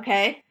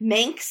 okay?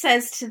 Mank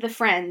says to the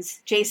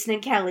friends, Jason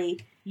and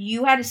Kelly,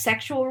 you had a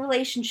sexual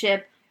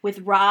relationship with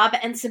Rob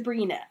and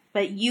Sabrina,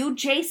 but you,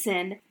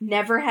 Jason,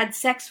 never had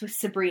sex with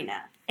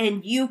Sabrina.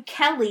 And you,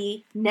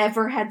 Kelly,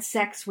 never had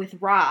sex with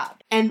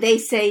Rob. And they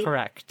say,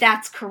 correct.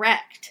 That's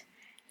correct.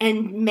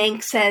 And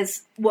Mank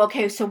says, well,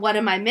 okay, so what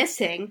am I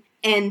missing?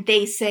 And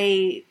they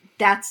say,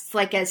 that's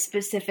like as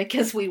specific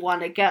as we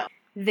want to go.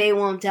 They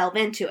won't delve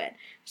into it.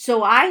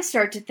 So I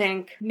start to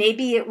think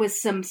maybe it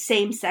was some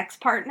same-sex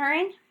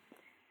partnering.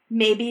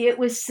 Maybe it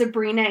was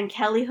Sabrina and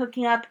Kelly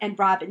hooking up and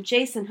Rob and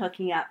Jason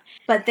hooking up,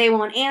 but they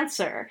won't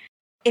answer.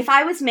 If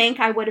I was Mank,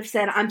 I would have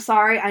said, I'm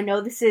sorry, I know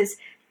this is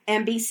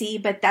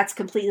NBC, but that's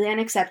completely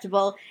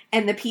unacceptable,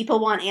 and the people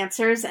want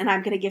answers, and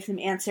I'm going to give them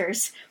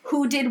answers.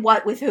 Who did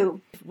what with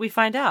who? We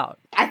find out.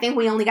 I think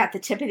we only got the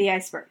tip of the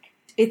iceberg.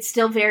 It's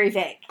still very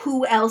vague.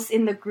 Who else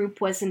in the group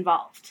was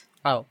involved?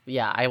 Oh,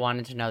 yeah, I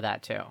wanted to know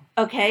that too.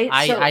 Okay.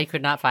 I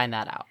could not find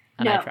that out,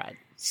 and I tried.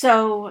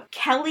 So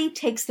Kelly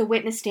takes the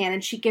witness stand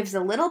and she gives a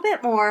little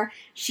bit more.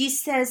 She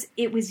says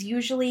it was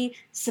usually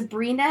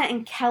Sabrina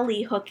and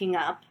Kelly hooking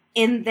up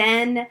and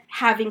then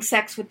having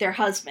sex with their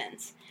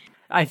husbands.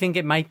 I think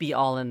it might be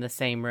all in the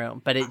same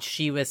room, but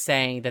she was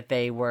saying that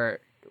they were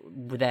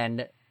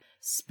then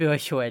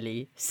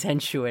spiritually,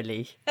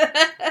 sensually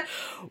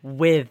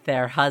with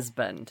their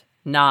husband,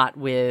 not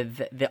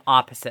with the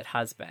opposite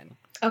husband.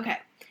 Okay.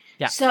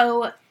 Yeah.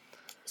 So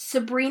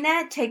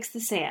Sabrina takes the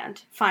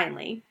stand,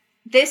 finally.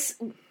 This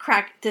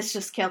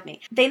just killed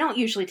me. They don't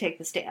usually take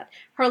the stand.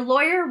 Her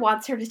lawyer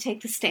wants her to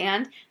take the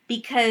stand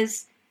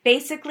because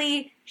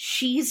basically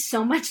she's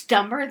so much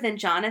dumber than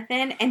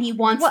Jonathan, and he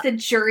wants the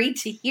jury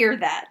to hear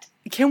that.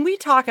 Can we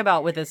talk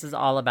about what this is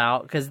all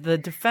about? Because the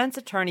defense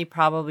attorney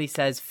probably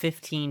says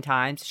 15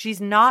 times, she's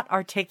not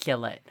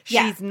articulate.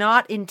 Yeah. She's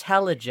not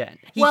intelligent.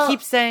 He Well,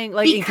 keeps saying,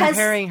 like, and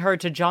comparing her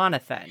to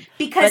Jonathan.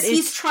 Because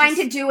he's trying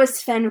to do a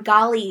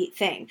Svengali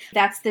thing.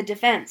 That's the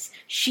defense.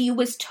 She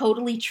was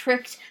totally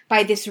tricked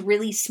by this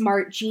really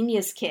smart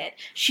genius kid.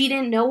 She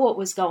didn't know what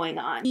was going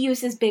on. He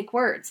uses big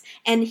words.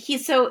 And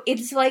so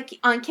it's like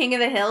on King of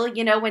the Hill,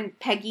 you know, when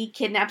Peggy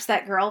kidnaps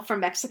that girl from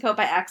Mexico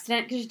by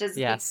accident because she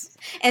doesn't. Yes.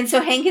 And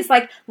so Hank is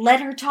like,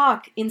 let her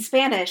talk in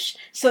Spanish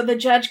so the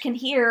judge can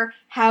hear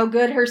how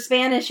good her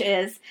Spanish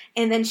is.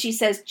 And then she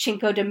says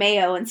Cinco de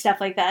Mayo and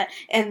stuff like that.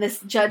 And this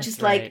judge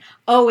is like,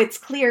 oh, it's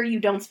clear you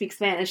don't speak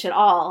Spanish at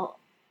all.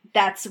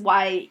 That's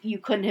why you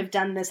couldn't have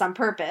done this on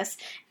purpose,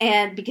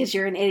 and because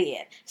you're an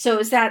idiot. So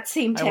it's that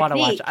same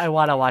technique. I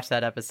want to watch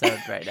that episode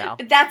right now.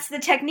 That's the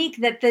technique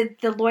that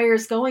the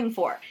lawyer's going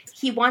for.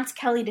 He wants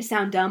Kelly to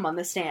sound dumb on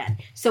the stand,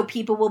 so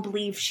people will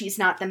believe she's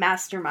not the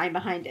mastermind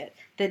behind it,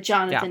 that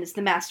Jonathan is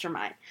the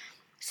mastermind.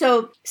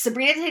 So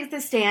Sabrina takes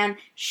the stand.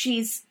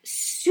 She's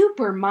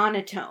super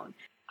monotone,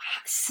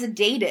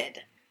 sedated.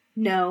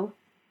 No,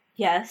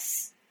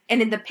 yes.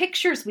 And in the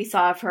pictures we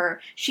saw of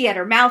her, she had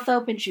her mouth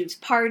open, she was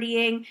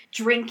partying,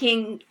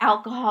 drinking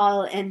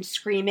alcohol, and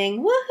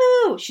screaming,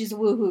 woohoo! She's a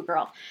woohoo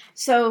girl.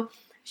 So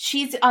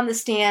she's on the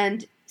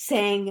stand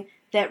saying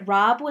that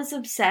Rob was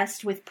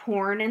obsessed with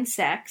porn and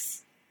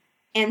sex,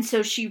 and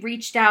so she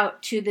reached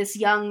out to this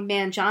young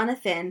man,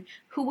 Jonathan,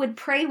 who would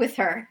pray with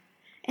her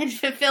and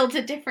fulfilled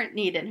a different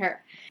need in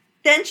her.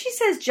 Then she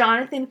says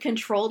Jonathan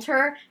controlled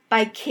her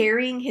by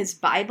carrying his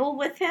Bible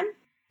with him.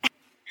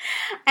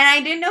 And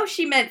I didn't know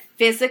she meant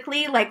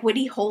physically, like would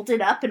he hold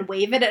it up and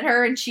wave it at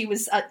her and she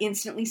was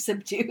instantly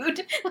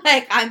subdued?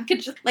 Like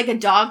like a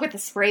dog with a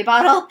spray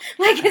bottle?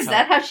 Like, is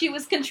that how she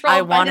was controlled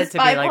by this Bible? I want it to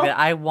be like that.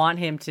 I want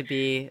him to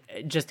be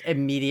just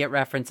immediate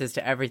references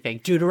to everything.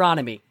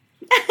 Deuteronomy.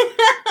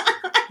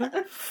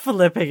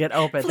 Flipping it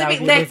open. That would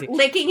be amazing.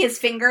 Licking his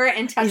finger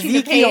and touching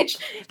the page.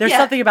 There's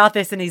something about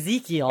this in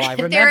Ezekiel, I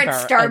remember. They're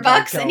at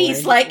Starbucks and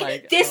he's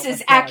like this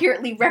is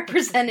accurately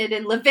represented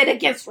in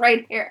Leviticus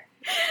right here.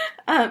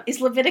 Is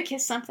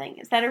Leviticus something?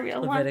 Is that a real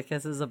one?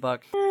 Leviticus is a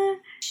book.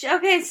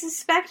 Okay,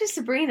 so back to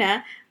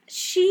Sabrina.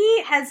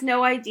 She has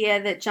no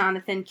idea that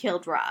Jonathan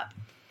killed Rob,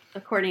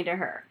 according to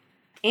her.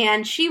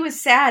 And she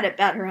was sad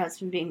about her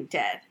husband being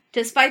dead,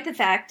 despite the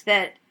fact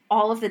that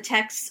all of the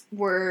texts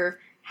were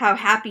how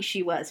happy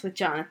she was with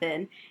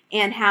Jonathan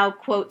and how,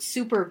 quote,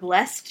 super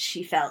blessed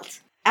she felt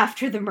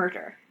after the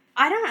murder.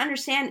 I don't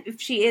understand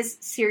if she is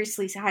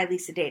seriously highly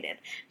sedated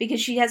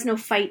because she has no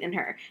fight in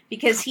her.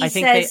 Because I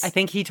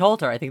think he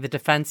told her. I think the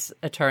defense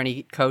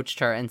attorney coached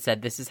her and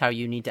said, "This is how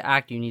you need to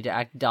act. You need to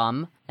act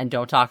dumb and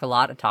don't talk a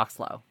lot and talk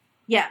slow."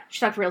 Yeah, she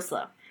talked real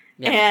slow.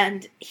 Yeah.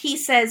 And he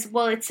says,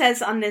 "Well, it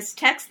says on this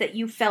text that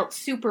you felt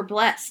super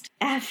blessed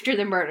after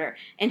the murder,"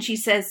 and she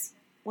says,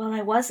 "Well,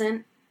 I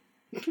wasn't."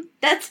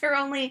 That's her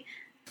only.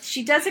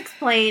 She does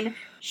explain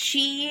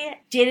she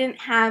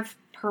didn't have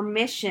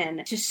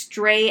permission to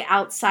stray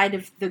outside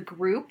of the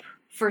group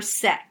for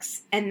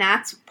sex. And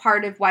that's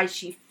part of why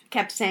she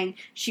kept saying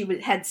she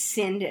had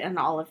sinned and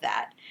all of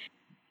that.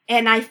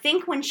 And I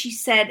think when she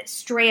said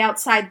stray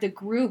outside the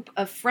group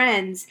of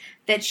friends,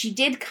 that she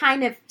did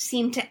kind of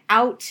seem to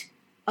out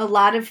a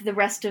lot of the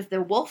rest of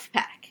the wolf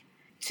pack.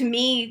 To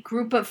me,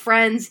 group of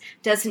friends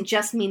doesn't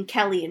just mean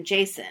Kelly and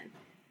Jason.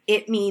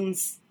 It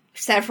means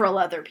several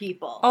other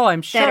people. Oh,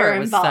 I'm sure it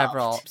was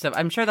several. So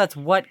I'm sure that's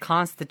what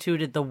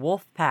constituted the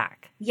wolf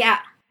pack. Yeah,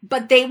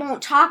 but they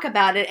won't talk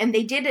about it, and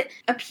they did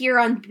appear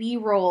on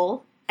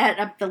B-roll at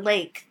Up the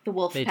Lake, the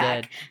wolf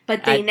pack,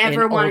 but they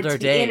never wanted to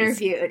be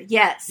interviewed.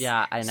 Yes.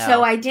 Yeah, I know.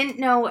 So I didn't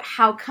know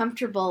how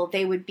comfortable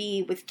they would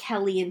be with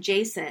Kelly and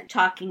Jason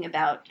talking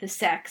about the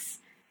sex.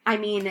 I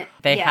mean,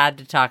 they had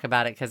to talk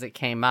about it because it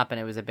came up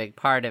and it was a big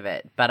part of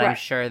it. But I'm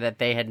sure that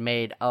they had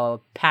made a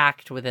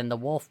pact within the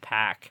wolf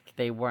pack.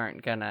 They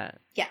weren't gonna.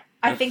 Yeah,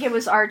 I think it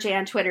was RJ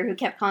on Twitter who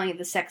kept calling it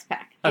the sex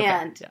pack. Okay.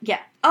 And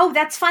oh,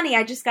 that's funny.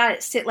 I just got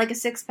it sit like a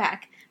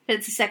 6-pack, but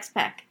it's a sex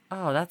pack.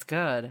 Oh, that's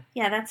good.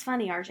 Yeah, that's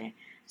funny, RJ.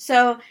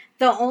 So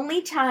the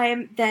only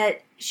time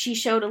that she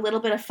showed a little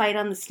bit of fight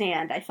on the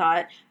stand, I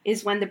thought,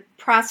 is when the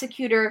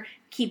prosecutor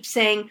keeps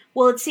saying,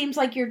 well, it seems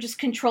like you're just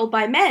controlled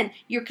by men.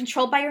 You're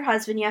controlled by your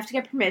husband. You have to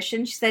get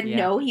permission. She said,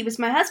 no, he was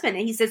my husband.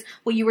 And he says,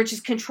 well, you were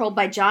just controlled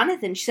by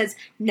Jonathan. She says,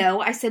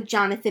 no, I said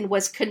Jonathan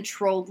was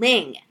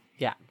controlling.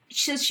 Yeah.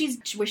 She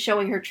was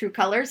showing her true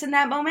colors in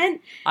that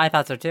moment. I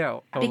thought so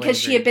too. Totally because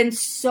she had been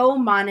so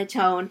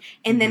monotone.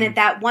 And then at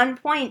that one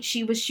point,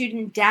 she was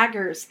shooting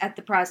daggers at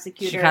the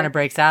prosecutor. She kind of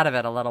breaks out of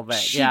it a little bit.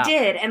 She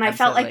did. And I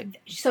felt like,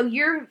 so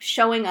you're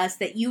showing us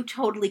that you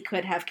totally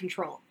could have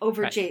control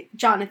over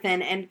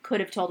Jonathan and could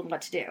have told him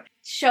what to do.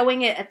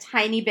 Showing it a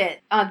tiny bit.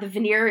 The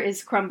veneer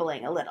is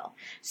crumbling a little.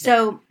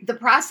 So the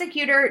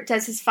prosecutor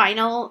does his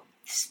final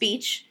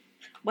speech.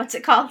 What's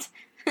it called?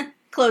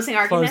 Closing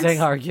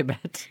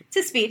argument. It's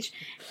a speech.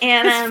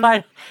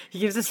 And he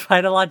gives his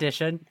final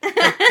audition.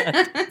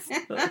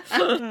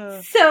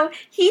 So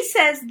he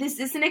says this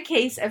isn't a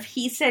case of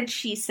he said,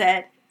 she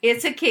said.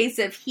 It's a case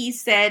of he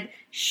said,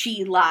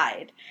 she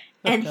lied.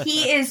 And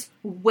he is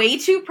way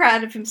too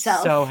proud of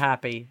himself. So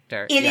happy,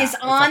 Dirt. It is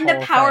on the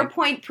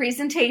PowerPoint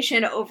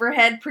presentation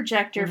overhead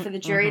projector for the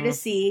jury to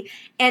see.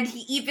 And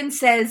he even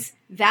says,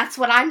 that's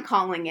what I'm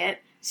calling it,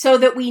 so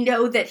that we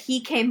know that he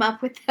came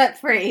up with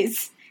that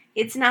phrase.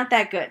 It's not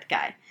that good,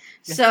 guy.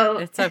 So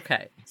it's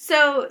okay.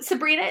 So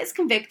Sabrina is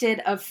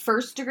convicted of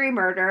first-degree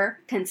murder,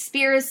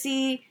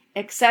 conspiracy,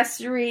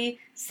 accessory,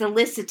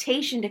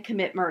 solicitation to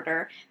commit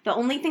murder. The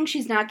only thing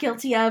she's not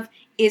guilty of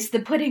is the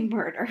pudding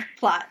murder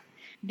plot.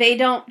 They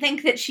don't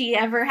think that she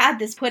ever had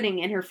this pudding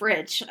in her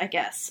fridge, I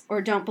guess,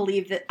 or don't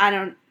believe that. I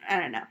don't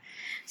know.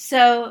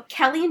 So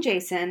Kelly and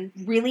Jason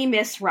really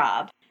miss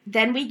Rob.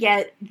 Then we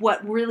get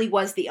what really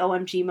was the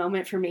OMG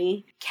moment for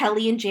me.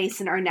 Kelly and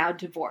Jason are now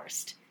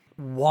divorced.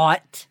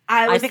 What?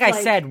 I think I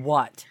said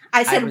what?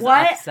 I said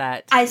what?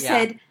 Upset. I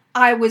said,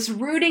 I was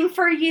rooting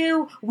for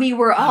you. We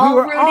were all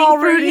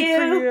rooting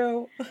for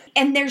you.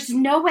 And there's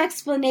no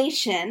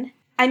explanation.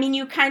 I mean,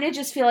 you kind of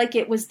just feel like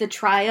it was the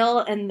trial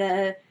and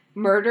the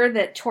murder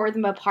that tore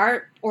them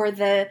apart, or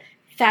the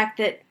fact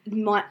that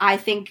I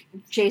think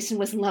Jason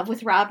was in love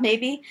with Rob,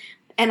 maybe.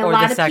 And a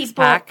lot of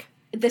people,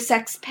 the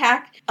sex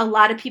pack. A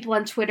lot of people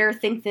on Twitter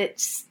think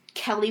that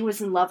Kelly was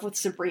in love with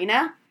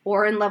Sabrina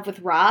or in love with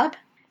Rob.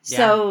 Yeah.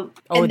 So,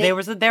 there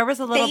was a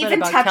little bit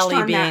about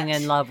Kelly being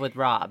in love with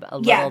Rob.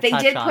 They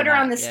did put her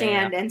on the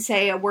stand and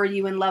say, "Were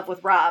you in love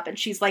with Rob?" And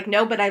she's like,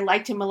 "No, but I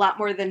liked him a lot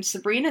more than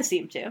Sabrina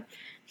seemed to."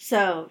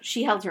 So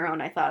she held her own,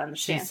 I thought, on the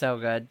stand. She's so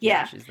good.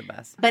 Yeah, she's the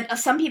best. But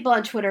some people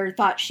on Twitter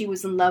thought she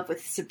was in love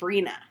with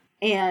Sabrina,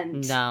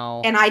 and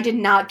no, and I did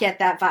not get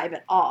that vibe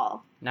at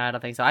all. No, I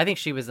don't think so. I think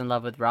she was in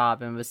love with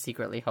Rob and was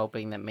secretly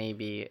hoping that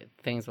maybe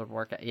things would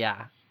work out.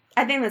 Yeah,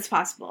 I think that's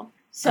possible.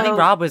 So I think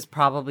Rob was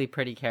probably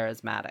pretty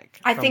charismatic.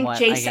 I think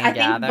Jason. I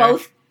think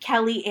both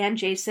Kelly and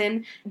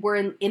Jason were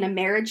in a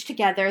marriage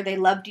together. They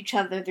loved each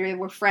other. They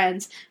were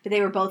friends, but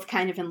they were both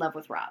kind of in love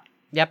with Rob.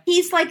 Yep.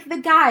 He's like the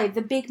guy,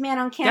 the big man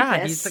on campus.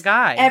 Yeah, he's the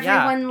guy.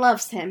 Everyone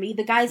loves him.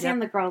 The guys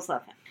and the girls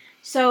love him.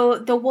 So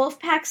the wolf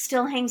pack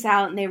still hangs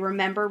out and they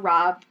remember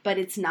Rob, but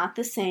it's not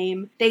the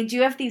same. They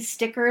do have these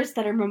stickers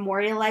that are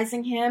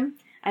memorializing him.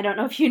 I don't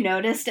know if you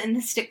noticed in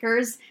the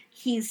stickers,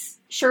 he's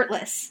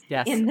shirtless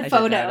in the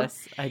photo.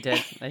 I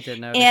did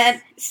notice.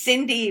 And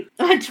Cindy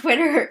on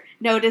Twitter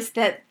noticed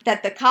that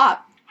the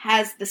cop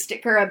has the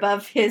sticker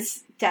above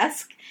his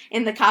desk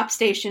in the cop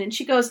station. And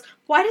she goes,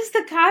 why does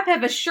the cop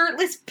have a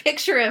shirtless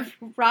picture of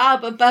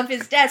Rob above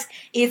his desk?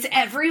 Is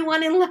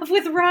everyone in love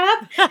with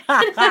Rob?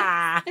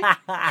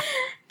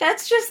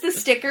 That's just the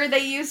sticker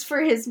they use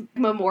for his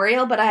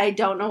memorial, but I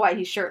don't know why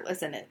he's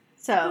shirtless in it.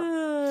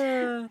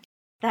 So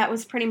that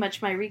was pretty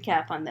much my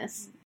recap on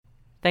this.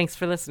 Thanks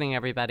for listening,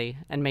 everybody.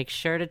 And make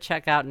sure to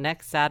check out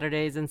next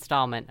Saturday's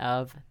installment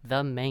of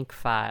The Mank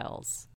Files.